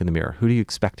when you look in the mirror? Who are you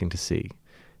expecting to see?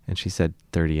 And she said,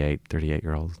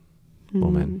 38-year-old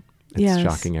woman. It's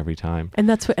shocking every time. And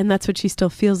that's what she still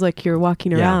feels like you're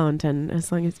walking around. And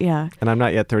as long as, And I'm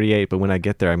not yet 38, but when I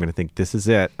get there, I'm going to think, this is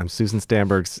it. I'm Susan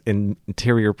Stamberg's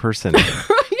interior person.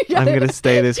 I'm going to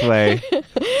stay this way.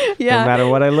 No matter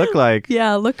what I look like.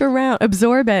 Yeah, look around,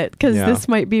 absorb it, because this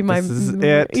might be this is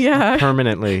it. Yeah,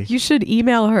 permanently. You should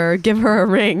email her, give her a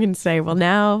ring, and say, "Well,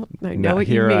 now I know what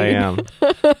you mean." Here I am.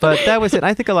 But that was it.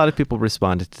 I think a lot of people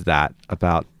responded to that,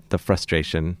 about the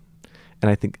frustration. And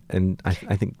I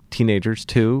think teenagers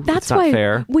too. That's it's not why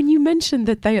fair. When you mentioned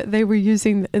that they were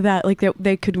using that, like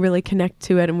they could really connect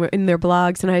to it, and were in their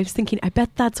blogs, and I was thinking, I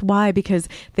bet that's why, because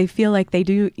they feel like they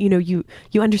do. You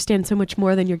understand so much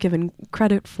more than you're given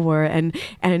credit for, and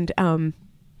in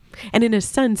a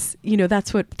sense,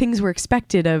 that's what things were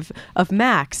expected of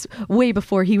Max way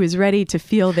before he was ready to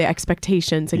feel the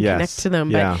expectations and connect to them.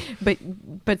 Yeah.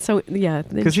 But so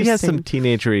because he has some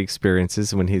teenagery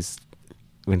experiences when he's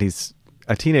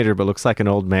a teenager but looks like an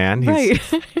old man. Right.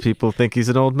 People think he's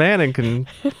an old man and can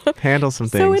handle some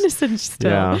things. So innocent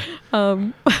still.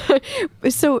 Yeah.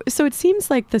 So it seems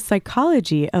like the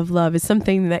psychology of love is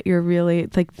something that you're really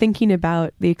like thinking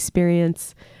about. The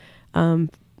experience from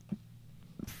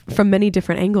many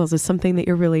different angles is something that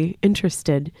you're really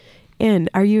interested in.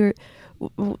 It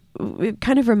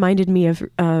kind of reminded me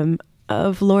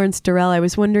of Lawrence Durrell. I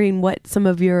was wondering what some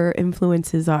of your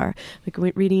influences are.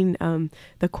 Like reading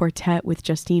the Quartet with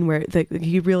Justine, where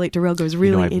Durrell goes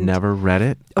really I've never read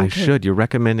it. Okay. I should. You're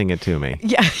recommending it to me.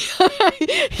 Yeah.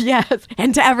 Yes.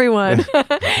 And to everyone.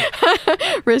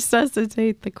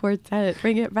 Resuscitate the Quartet.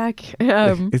 Bring it back.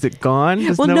 Is it gone?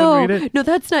 Does no one read it? No,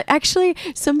 that's not. Actually,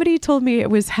 somebody told me it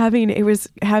was having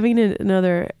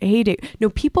another heyday. No,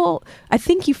 people, I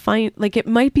think you find, like, it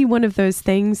might be one of those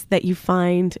things that you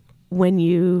find when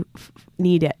you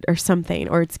need it or something,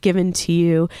 or it's given to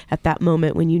you at that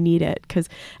moment when you need it. Because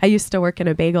I used to work in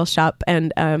a bagel shop,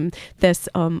 and I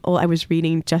was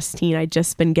reading Justine. I'd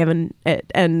just been given it,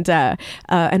 and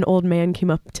an old man came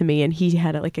up to me, and he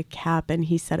had a cap, and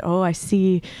he said, I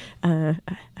see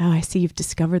you've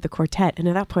discovered the Quartet. And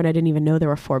at that point, I didn't even know there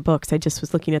were 4 books. I just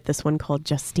was looking at this one called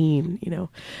Justine.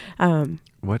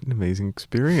 What an amazing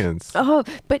experience. Oh,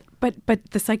 but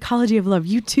the psychology of love,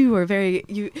 you too are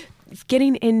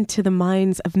getting into the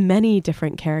minds of many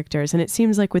different characters. And it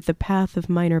seems like with The Path of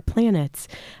Minor Planets,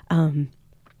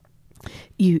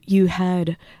 you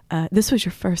had, this was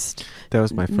your first That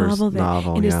was my first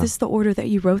novel. And is this the order that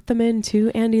you wrote them in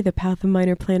too, Andy? The Path of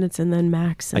Minor Planets and then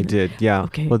Max? I did, yeah.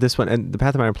 Okay. Well, this one, and The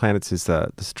Path of Minor Planets is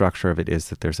the structure of it is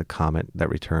that there's a comet that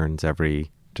returns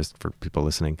just for people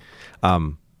listening,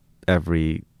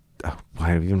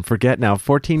 I even forget now,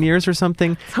 14 years or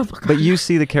something. Oh, but you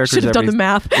see the characters. Should have done the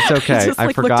math. It's okay.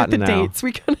 I've forgotten looked at the now. Dates.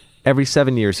 Every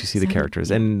 7 years you see the characters,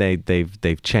 and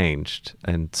they've changed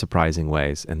in surprising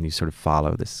ways, and you sort of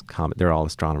follow this comet. They're all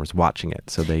astronomers watching it,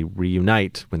 so they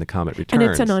reunite when the comet returns. And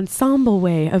it's an ensemble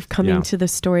way of coming to the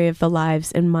story of the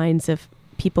lives and minds of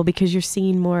people, because you're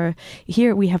seeing more.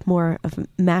 Here we have more of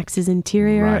Max's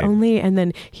interior only, and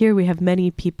then here we have many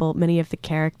people, many of the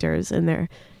characters and their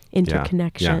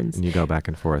interconnections. Yeah. And you go back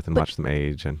and forth and watch them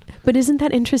age. But isn't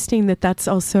that interesting that that's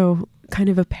also kind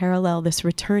of a parallel, this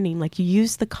returning? Like, you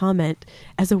use the comet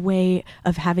as a way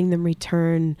of having them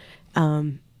return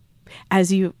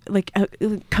as you,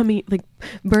 coming,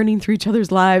 burning through each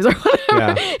other's lives or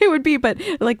whatever it would be. But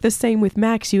like the same with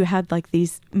Max, you had like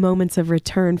these moments of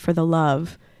return for the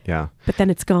love. Yeah. But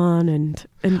then it's gone, and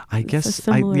I guess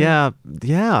I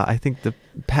think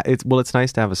it's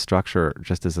nice to have a structure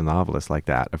just as a novelist like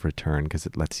that of return, because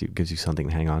it gives you something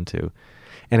to hang on to.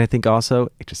 And I think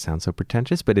also, it just sounds so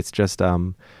pretentious, but it's just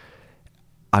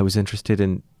I was interested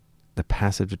in the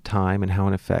passage of time and how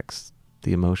it affects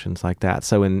the emotions like that.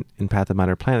 So in Path of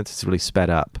Minor Planets, it's really sped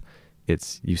up.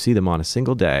 You see them on a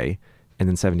single day, and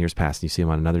then 7 years pass, and you see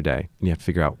them on another day, and you have to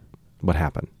figure out what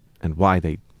happened and why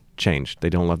they changed. They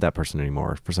don't love that person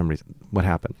anymore for some reason. What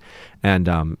happened?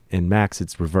 And in Max,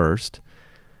 it's reversed.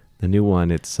 The new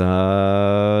one, it's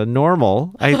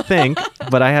normal, I think,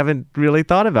 but I haven't really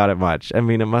thought about it much. I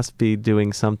mean, it must be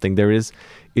doing something.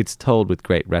 It's told with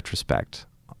great retrospect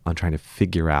on trying to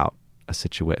figure out a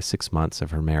 6 months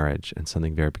of her marriage and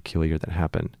something very peculiar that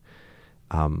happened.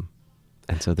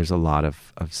 And so there's a lot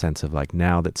of sense of like,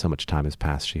 now that so much time has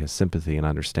passed, she has sympathy and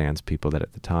understands people that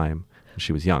at the time, when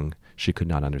she was young, she could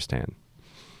not understand.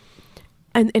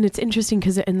 And it's interesting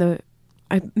because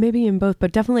maybe in both,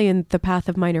 but definitely in The Path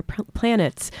of Minor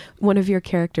Planets, one of your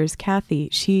characters, Kathy,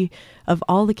 she, of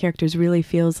all the characters, really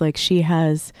feels like she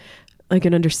has like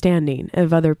an understanding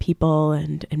of other people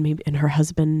and maybe and her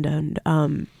husband and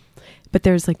but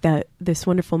there's like this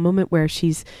wonderful moment where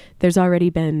there's already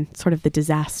been sort of the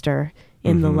disaster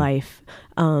in the life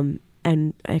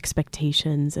and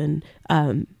expectations and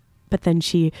but then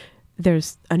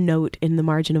there's a note in the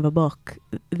margin of a book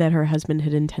that her husband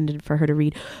had intended for her to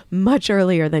read much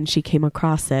earlier than she came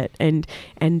across it, and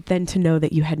then to know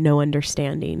that you had no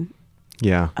understanding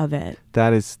of it.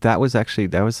 That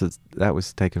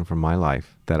was taken from my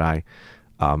life, that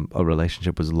a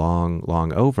relationship was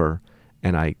long over,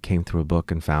 and I came through a book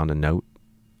and found a note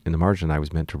in the margin I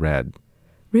was meant to read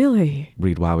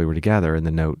while we were together, and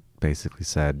the note basically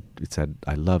said,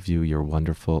 I love you, you're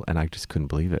wonderful, and I just couldn't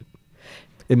believe it.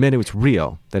 It meant it was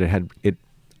real, that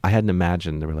I hadn't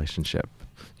imagined the relationship.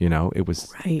 It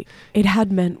was right. It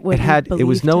had meant what it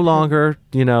was no longer,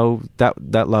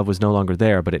 that love was no longer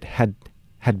there, but it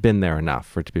had been there enough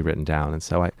for it to be written down. And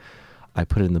so I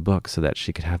put it in the book so that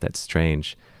she could have that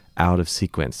strange out of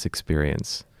sequence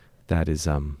experience that is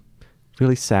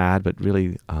really sad, but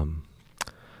really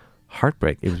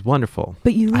heartbreak. It was wonderful.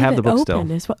 But you leave I have it the book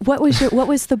open. Still. What was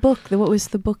the book? What was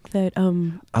the book that?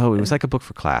 Oh, it was like a book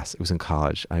for class. It was in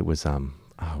college. I was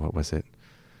what was it?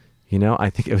 I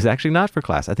think it was actually not for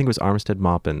class. I think it was Armistead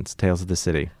Maupin's Tales of the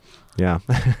City. Yeah.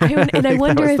 I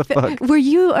wonder if were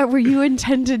you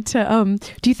intended to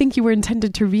do you think you were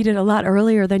intended to read it a lot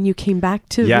earlier than you came back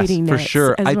to reading it? Yes, for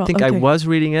sure. I think I was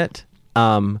reading it,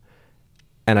 and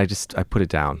I put it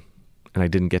down. And I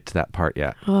didn't get to that part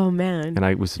yet. Oh, man. And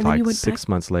I was like 6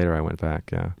 months later, I went back,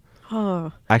 yeah.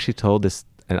 Oh. I actually told this,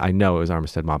 and I know it was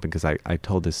Armistead Maupin because I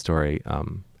told this story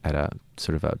at a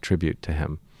sort of a tribute to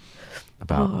him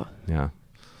about,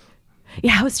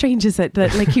 Yeah, how strange is it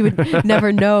that like he would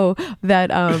never know that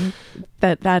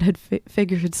that had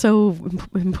figured so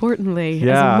importantly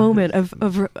as a moment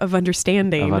of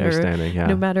understanding. Of understanding,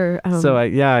 no matter... so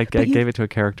I gave it to a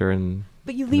character and...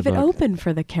 But you leave it open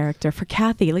for the character, for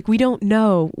Kathy. Like, we don't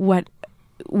know what...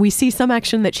 We see some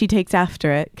action that she takes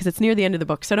after it, because it's near the end of the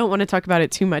book, so I don't want to talk about it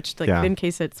too much, in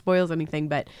case it spoils anything,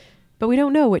 but we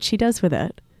don't know what she does with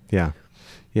it. Yeah.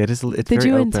 Yeah, it's Did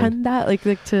you intend that? Like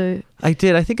to... I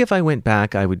did. I think if I went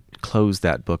back, I would close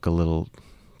that book a little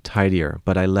tidier,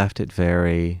 but I left it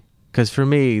very... Because for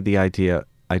me, the idea,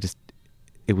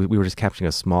 we were just capturing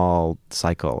a small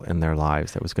cycle in their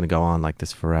lives that was going to go on like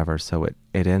this forever. So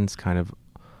it ends kind of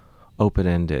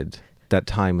open-ended. That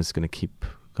time was going to keep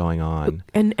going on,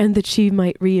 and that she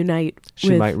might reunite.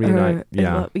 Her,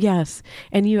 yeah. Yes,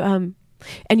 and you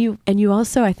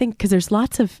also, I think, because there's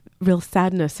lots of real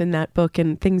sadness in that book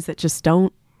and things that just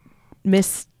don't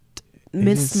miss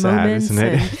moments,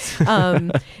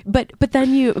 sad, but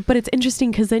it's interesting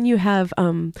because then you have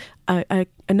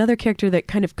another character that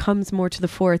kind of comes more to the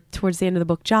fore towards the end of the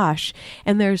book, Josh,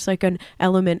 and there's like an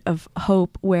element of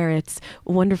hope where it's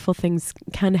wonderful things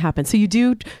can happen. So you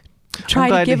do try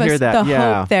to give us the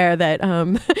hope there that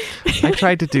I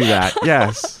tried to do that.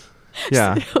 Yes.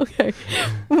 Yeah. Okay.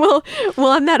 Well,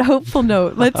 on that hopeful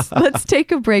note, let's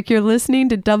take a break. You're listening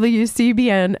to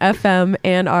WCBN FM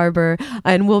Ann Arbor,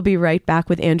 and we'll be right back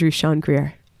with Andrew Sean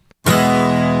Greer.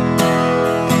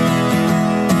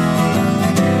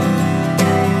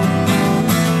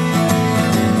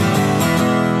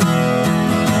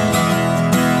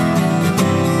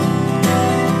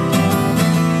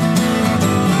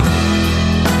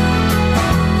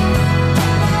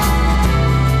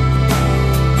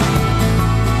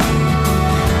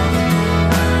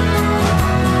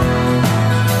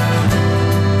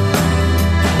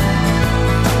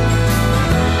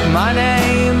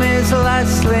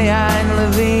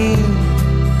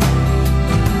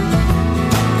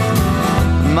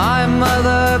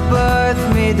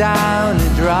 Down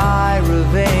a dry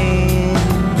ravine.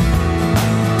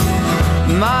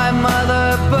 My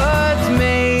mother birthed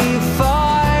me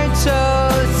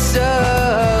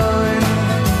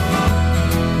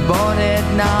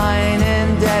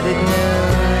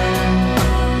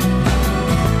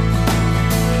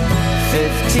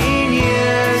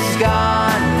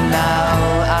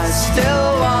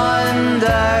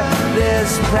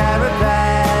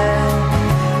parapet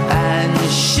and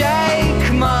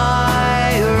shake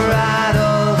my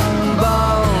rattle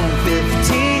bone.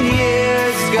 15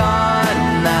 years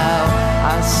gone now,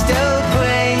 I still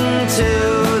cling to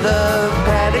the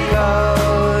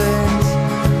petticoats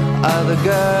of the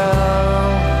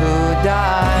girl who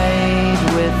died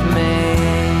with me.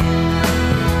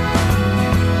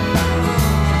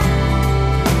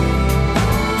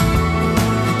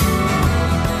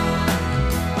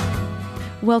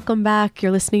 Welcome back.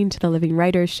 You're listening to the Living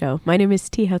Writers Show. My name is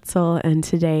T. Hetzel, and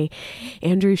today,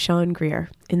 Andrew Sean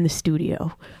Greer in the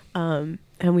studio. And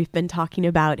we've been talking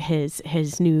about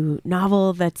his new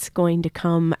novel that's going to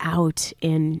come out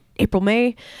in April,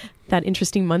 May, that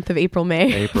interesting month of April,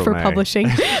 May for publishing.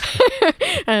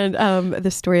 And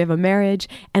The Story of a Marriage.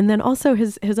 And then also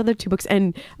his other two books,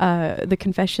 and The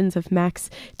Confessions of Max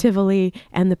Tivoli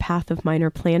and The Path of Minor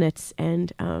Planets,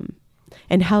 and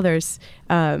how there's...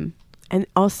 and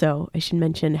also, I should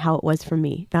mention How It Was for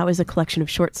Me. That was a collection of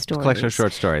short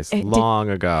stories. Long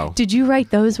ago. Did you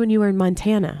write those when you were in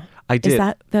Montana? I did.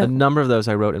 A number of those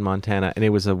I wrote in Montana, and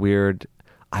it was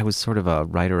I was sort of a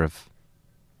writer of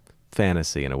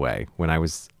fantasy in a way when I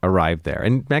arrived there.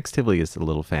 And Max Tivoli is a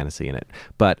little fantasy in it.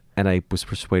 And I was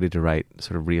persuaded to write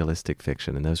sort of realistic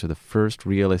fiction, and those were the first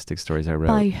realistic stories I wrote.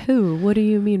 By who? What do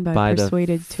you mean by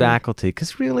persuaded to? By the faculty,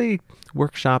 because really,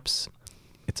 workshops,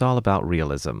 it's all about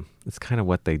realism. It's kind of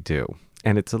what they do.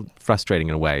 And it's frustrating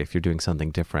in a way if you're doing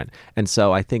something different. And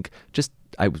so I think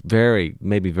I was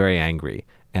maybe very angry.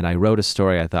 And I wrote a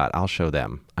story. I thought, I'll show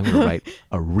them. I'm going to write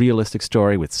a realistic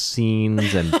story with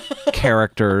scenes and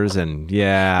characters. And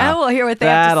I will hear what they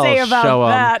have to say about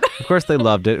that. Of course, they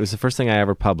loved it. It was the first thing I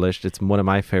ever published. It's one of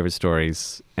my favorite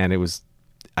stories. And it was,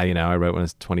 I wrote when I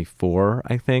was 24,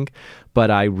 I think. But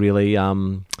I really,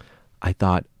 I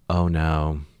thought, oh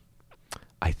no.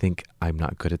 I think I'm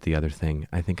not good at the other thing.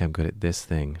 I think I'm good at this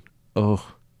thing.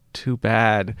 Oh, too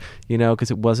bad.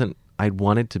 Because I'd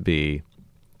wanted to be,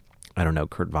 I don't know,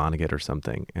 Kurt Vonnegut or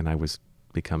something. And I was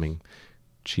becoming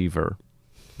Cheever,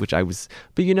 which I was.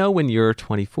 But when you're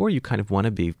 24, you kind of want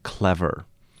to be clever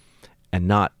and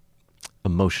not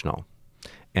emotional.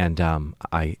 And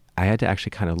I had to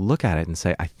actually kind of look at it and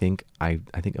say, I think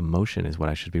emotion is what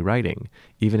I should be writing,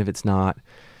 even if it's not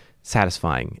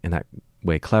satisfying in that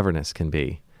way cleverness can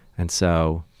be. And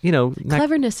so,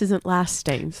 cleverness isn't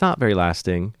lasting. It's not very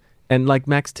lasting. And like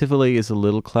Max Tivoli is a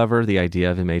little clever, the idea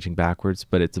of him aging backwards,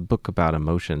 but it's a book about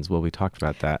emotions. Well, we talked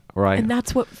about that, right? And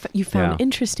that's what you found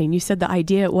interesting. You said the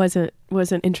idea wasn't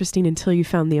interesting until you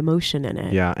found the emotion in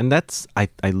it. Yeah, and that's I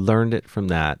learned it from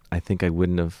that. I think I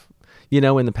wouldn't have, in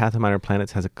The Path of Minor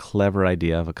Planets has a clever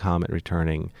idea of a comet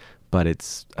returning, but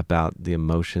it's about the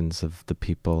emotions of the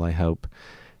people, I hope.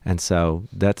 And so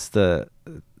that's what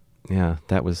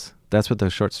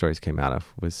those short stories came out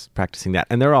of, was practicing that.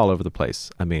 And they're all over the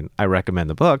place. I mean, I recommend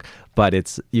the book, but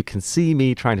you can see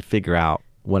me trying to figure out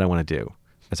what I want to do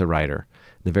as a writer.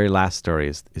 The very last story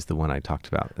is the one I talked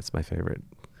about. That's my favorite.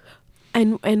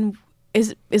 And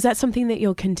is that something that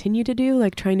you'll continue to do,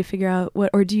 like trying to figure out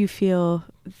or do you feel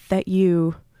that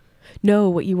you know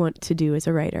what you want to do as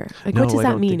a writer? Like, what does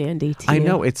that mean, Andy, to you? I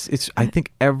know I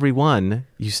think everyone,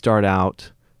 you start out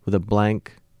with a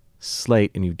blank slate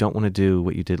and you don't want to do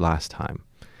what you did last time.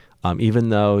 Even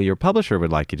though your publisher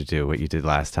would like you to do what you did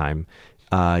last time,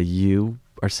 you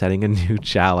are setting a new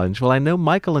challenge. Well, I know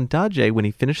Michael Ondaatje, when he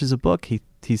finishes a book, he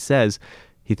says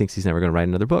he thinks he's never going to write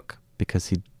another book because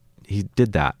he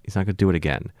did that. He's not going to do it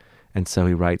again. And so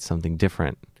he writes something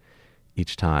different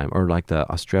each time. Or like the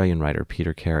Australian writer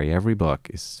Peter Carey, every book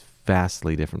is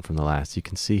vastly different from the last. You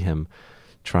can see him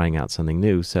trying out something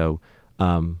new. So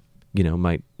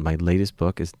my latest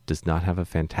book does not have a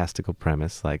fantastical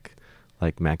premise like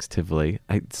Max Tivoli.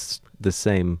 It's the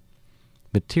same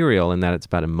material in that it's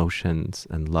about emotions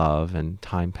and love and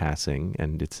time passing,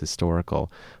 and it's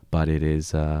historical, but it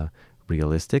is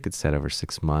realistic. It's set over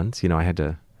 6 months. I had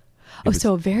to...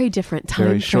 so a very different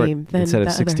time frame than instead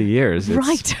of 60 years.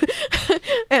 Right.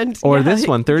 This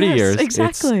one, 30 years.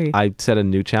 Exactly. I set a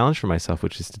new challenge for myself,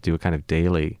 which is to do a kind of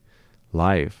daily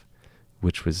life,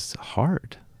 which was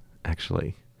hard,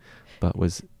 actually, but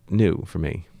was new for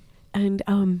me. And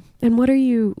what do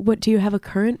you have a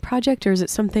current project, or is it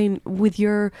something with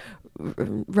your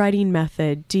writing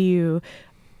method? Do you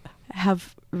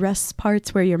have rest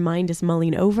parts where your mind is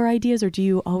mulling over ideas, or do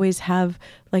you always have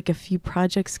like a few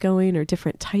projects going or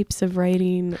different types of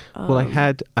writing? Well,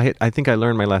 I think I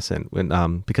learned my lesson when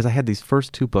because I had these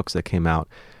first 2 books that came out,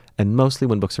 and mostly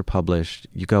when books are published,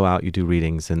 you go out, you do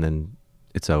readings, and then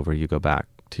it's over. You go back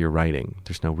to your writing.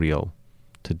 There's no real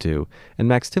to do. And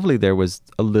Max Tivoli, there was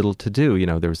a little to do.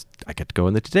 I get to go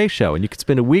on the Today Show, and you could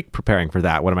spend a week preparing for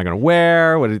that. What am I going to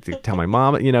wear? What did you tell my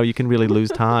mom? You can really lose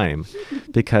time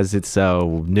because it's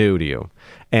so new to you.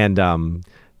 And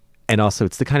also,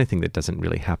 it's the kind of thing that doesn't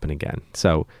really happen again.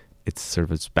 So it's sort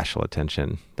of a special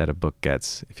attention that a book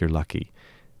gets if you're lucky.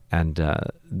 And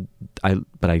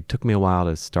but it took me a while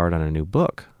to start on a new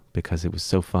book because it was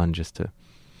so fun just to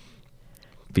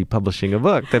be publishing a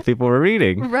book that people were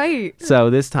reading. Right. So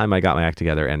this time I got my act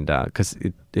together, and because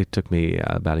it took me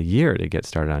about a year to get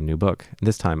started on a new book. And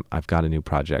this time I've got a new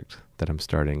project that I'm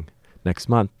starting next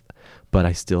month, but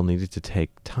I still needed to take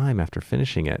time after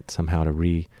finishing it somehow to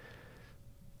regroup,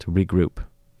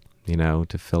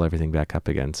 to fill everything back up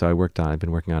again. So I've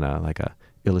been working on a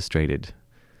illustrated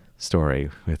story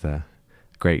with a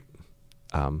great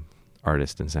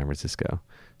artist in San Francisco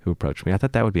who approached me. I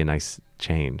thought that would be a nice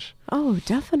change. Oh,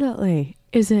 definitely.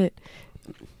 Is it,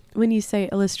 when you say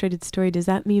illustrated story, does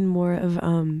that mean more of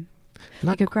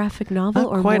like a graphic novel,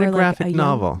 or more a graphic like a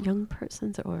novel? Young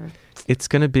person's, or it's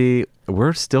going to be.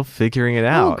 We're still figuring it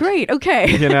out. Oh, great.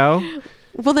 Okay.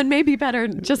 Well, then maybe better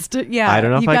just to, I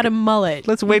don't know. You got a mullet.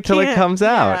 Let's wait till it comes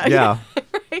out. Yeah.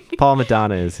 Right. Paul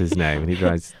Madonna is his name, and he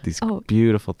draws these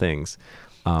beautiful things,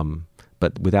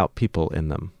 but without people in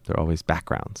them. They're always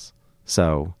backgrounds.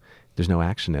 So there's no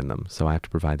action in them. So I have to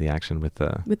provide the action with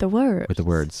the words. With the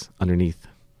words underneath.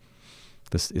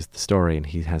 This is the story, and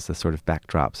he has the sort of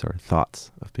backdrops or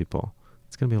thoughts of people.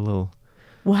 It's going to be a little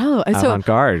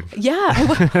avant-garde. Yeah.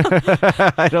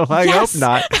 I hope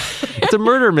not. It's a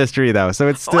murder mystery, though, so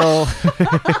it's still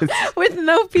with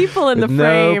no people in the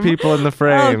frame. No people in the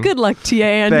frame. Oh, good luck to you,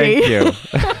 Andy. Thank you.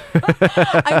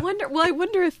 I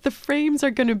wonder if the frames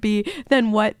are going to be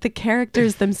then what the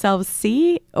characters themselves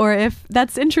see, or if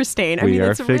that's interesting. We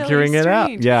are figuring it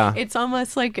out. Yeah, it's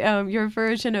almost like your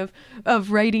version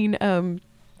of writing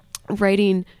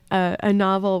a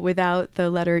novel without the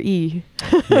letter E.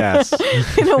 Yes.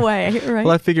 In a way, right?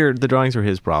 Well, I figured the drawings were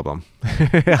his problem.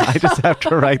 I just have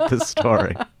to write the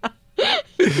story.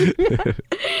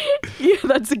 Yeah,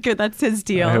 that's his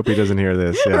deal. I hope he doesn't hear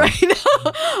this. Yeah. Right now.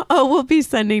 Oh, we'll be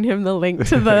sending him the link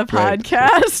to the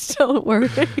podcast. Don't worry.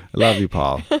 I love you,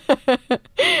 Paul.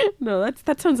 No,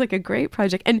 that sounds like a great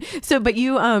project. And so, but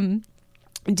you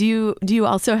do you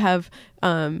also have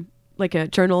like a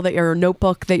journal or a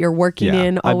notebook that you're working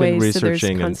in always? I've been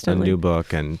researching so a new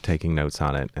book and taking notes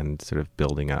on it and sort of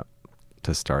building up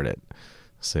to start it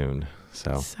soon.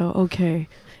 So okay.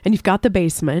 And you've got the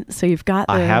basement. So you've got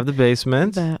I have the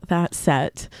basement. That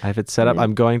set. I have it set up.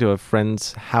 I'm going to a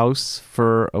friend's house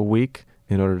for a week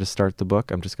in order to start the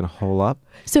book. I'm just going to hole up.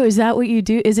 So is that what you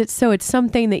do? Is it so it's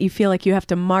something that you feel like you have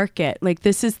to market? Like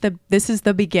this is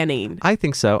the beginning. I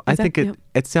think so. I think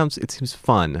it seems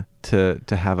fun to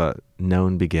have a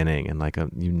known beginning and like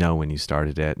when you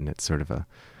started it, and it's sort of a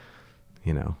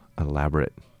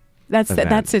elaborate.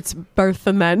 That's its birth,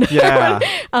 and then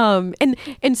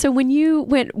and so when you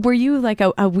were you like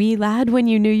a wee lad when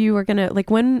you knew you were gonna, like,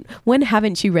 when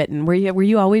haven't you written? Were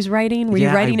you always writing? Were you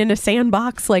writing in a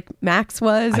sandbox like Max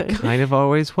was? I kind of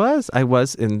always was. I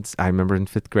remember in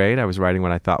 5th grade I was writing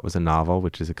what I thought was a novel,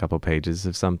 which is a couple pages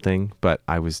of something, but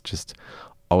I was just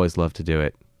always loved to do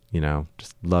it.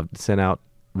 Just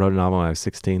wrote a novel when I was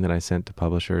 16 that I sent to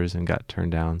publishers and got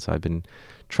turned down. So I've been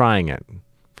trying it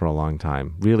for a long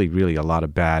time. Really, really a lot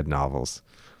of bad novels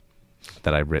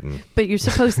that I've written. But you're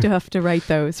supposed to have to write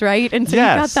those, right? And so you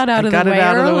got that out of the way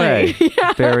early.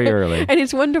 Yeah. Very early. And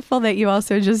it's wonderful that you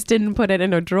also just didn't put it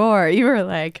in a drawer. You were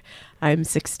like, I'm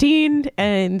 16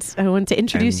 and I want to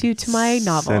introduce you to my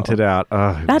novel. Sent it out.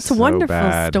 Oh, that's a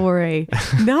wonderful story.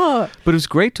 No. But it was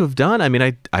great to have done. I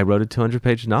mean, I wrote a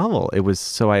 200-page novel. It was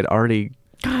so I'd already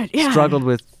struggled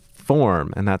with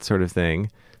form and that sort of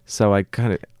thing. So I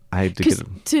had to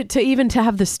get to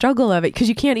have the struggle of it, because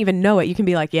you can't even know it. You can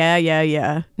be like,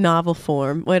 yeah, novel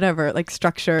form, whatever, like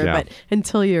structure, but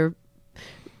until you're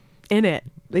in it,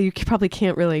 you probably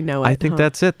can't really know it. I think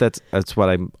that's it. That's what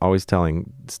I'm always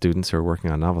telling students who are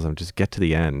working on novels. I'm just get to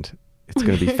the end. It's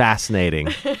going to be fascinating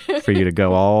for you to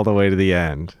go all the way to the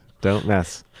end. Don't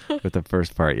mess with the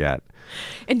first part yet.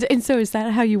 And so is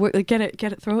that how you work? Like get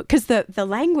it through? Because the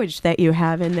language that you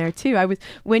have in there too.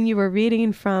 When you were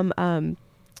reading from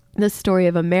the story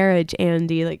of a marriage,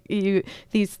 Andy, like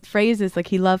these phrases like,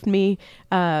 he loved me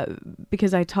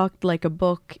because I talked like a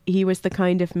book. He was the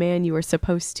kind of man you were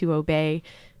supposed to obey.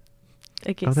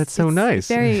 Like that's so nice.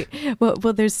 Very well.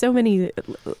 There's so many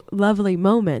lovely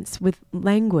moments with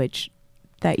language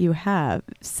that you have.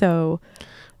 So,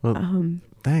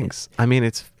 thanks. I mean,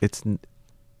 it's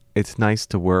nice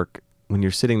to work when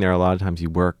you're sitting there. A lot of times you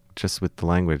work just with the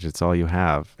language. It's all you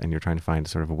have, and you're trying to find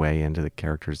sort of a way into the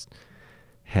character's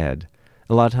head.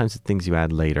 A lot of times it's things you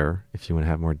add later if you want to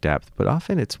have more depth, but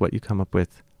often it's what you come up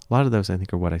with. A lot of those, I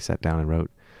think, are what I sat down and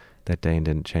wrote that day and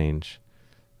didn't change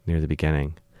near the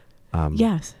beginning.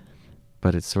 Yes.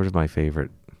 But it's sort of my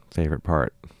favorite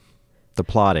part. The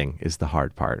plotting is the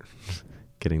hard part,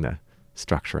 getting the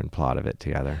structure and plot of it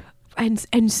together.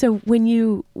 And so when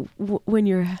you're,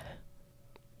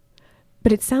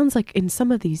 but it sounds like in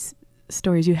some of these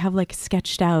stories you have like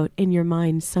sketched out in your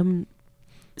mind some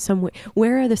way.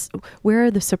 Where are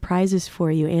the surprises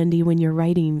for you, Andy, when you're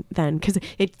writing then? Because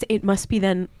it must be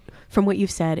then, from what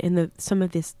you've said, in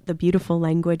the beautiful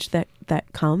language that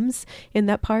comes in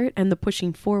that part and the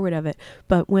pushing forward of it.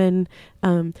 But when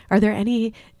are there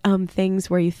any things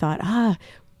where you thought,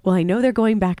 well, I know they're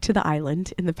going back to the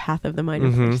island in the Path of the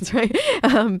Minor Threats, right?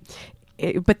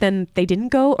 But then they didn't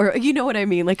go, or you know what I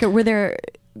mean? Like, were there?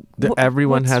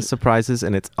 Everyone has surprises,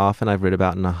 and it's often I've read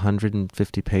about in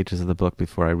 150 pages of the book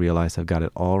before I realize I've got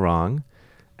it all wrong,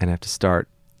 and I have to start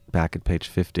back at page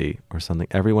 50 or something.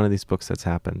 Every one of these books that's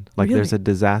happened. Like Really? There's a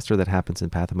disaster that happens in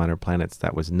Path of Minor Planets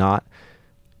that was not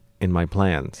in my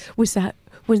plans. Was that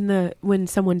when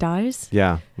someone dies?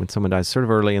 Yeah, when someone dies, sort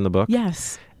of early in the book.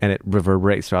 Yes. And it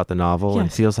reverberates throughout the novel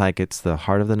and feels like it's the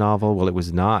heart of the novel. Well, it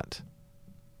was not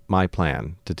my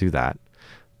plan to do that,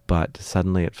 but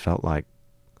suddenly it felt like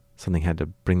something had to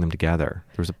bring them together.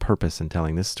 There was a purpose in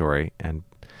telling this story, and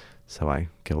so I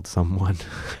killed someone.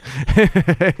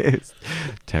 It's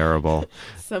terrible.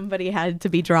 Somebody had to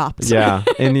be dropped. Yeah,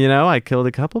 and I killed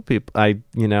a couple people. It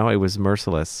was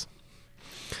merciless.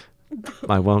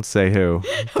 I won't say who,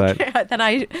 but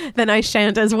okay, then I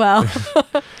shan't as well.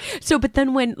 So, but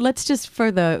then let's just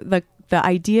for the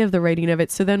idea of the writing of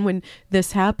it. So then when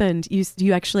this happened,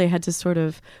 you actually had to sort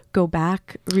of go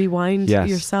back, rewind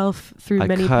yourself through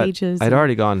many pages. I'd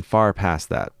already gone far past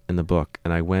that in the book,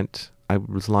 and I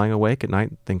was lying awake at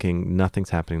night thinking nothing's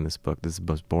happening in this book. This is the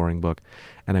most boring book.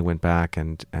 And I went back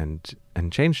and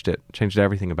changed it, changed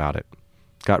everything about it,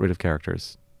 got rid of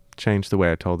characters, changed the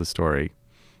way I told the story.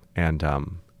 And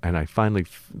I finally,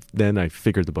 then I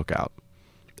figured the book out.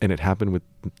 And it happened with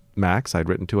Max. I'd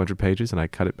written 200 pages and I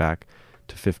cut it back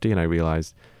to 50, and I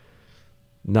realized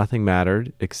nothing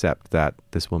mattered except that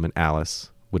this woman,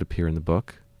 Alice, would appear in the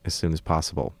book as soon as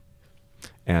possible.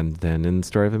 And then in The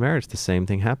Story of a Marriage, the same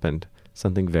thing happened.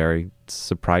 Something very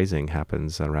surprising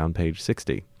happens around page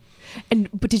 60.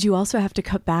 But did you also have to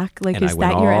cut back? Like, and is I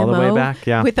went that your all MO? the way back,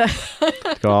 yeah.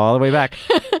 Go all the way back.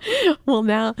 Well,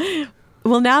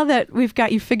 now that we've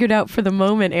got you figured out for the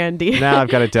moment, Andy. Now I've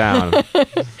got it down.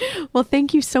 Well,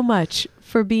 thank you so much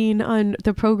for being on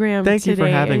the program today. Thank you for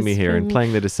having me here and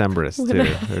playing the Decemberists, too.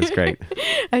 It was great.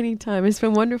 Anytime. It's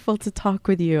been wonderful to talk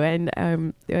with you. And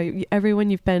everyone,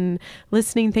 you've been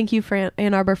listening. Thank you for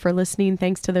Ann Arbor for listening.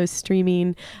 Thanks to those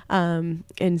streaming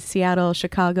in Seattle,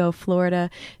 Chicago, Florida.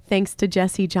 Thanks to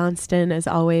Jesse Johnston, as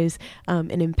always,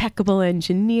 an impeccable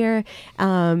engineer.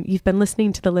 You've been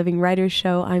listening to The Living Writers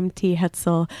Show. I'm T.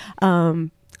 Hetzel.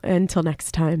 Until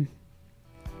next time.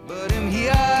 But I'm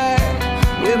here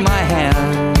with my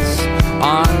hands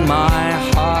on my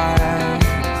heart,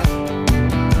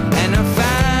 and our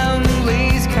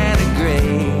family's kind of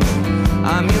gray.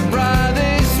 I'm your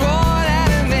brother's sworn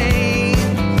enemy,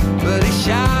 but he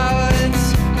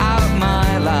shouts out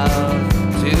my love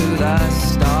to the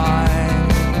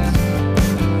stars.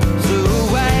 So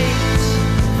wait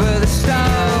for the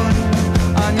stone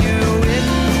on your window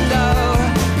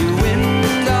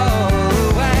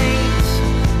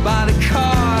by the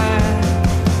car,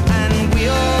 and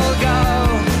we'll go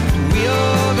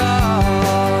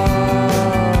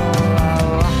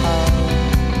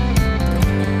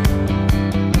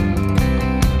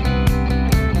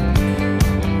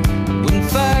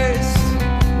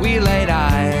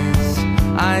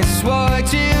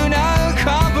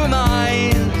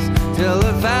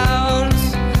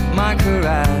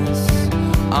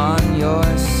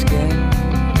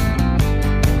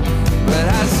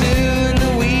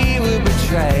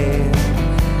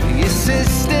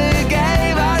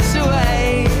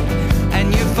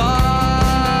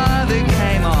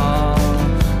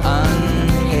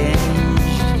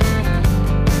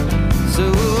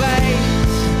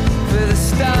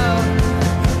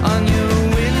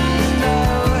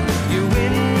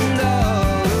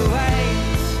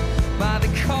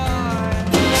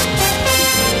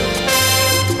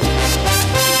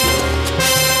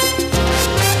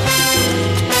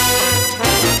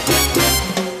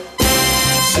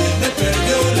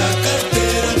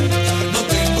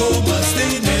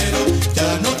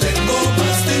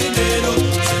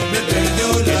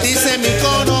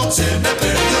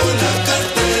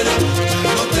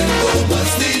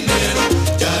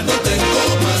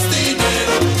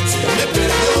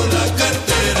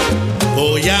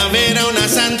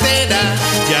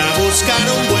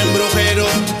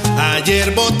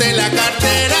boté la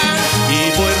cartera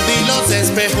y perdí los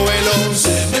espejuelos.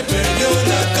 Se me perdió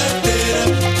la cartera,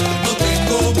 ya no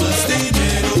tengo más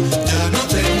dinero, ya no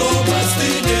tengo más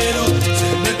dinero. Se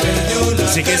me perdió la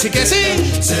cartera. Sí que sí que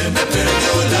sí. Se me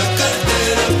perdió la cartera.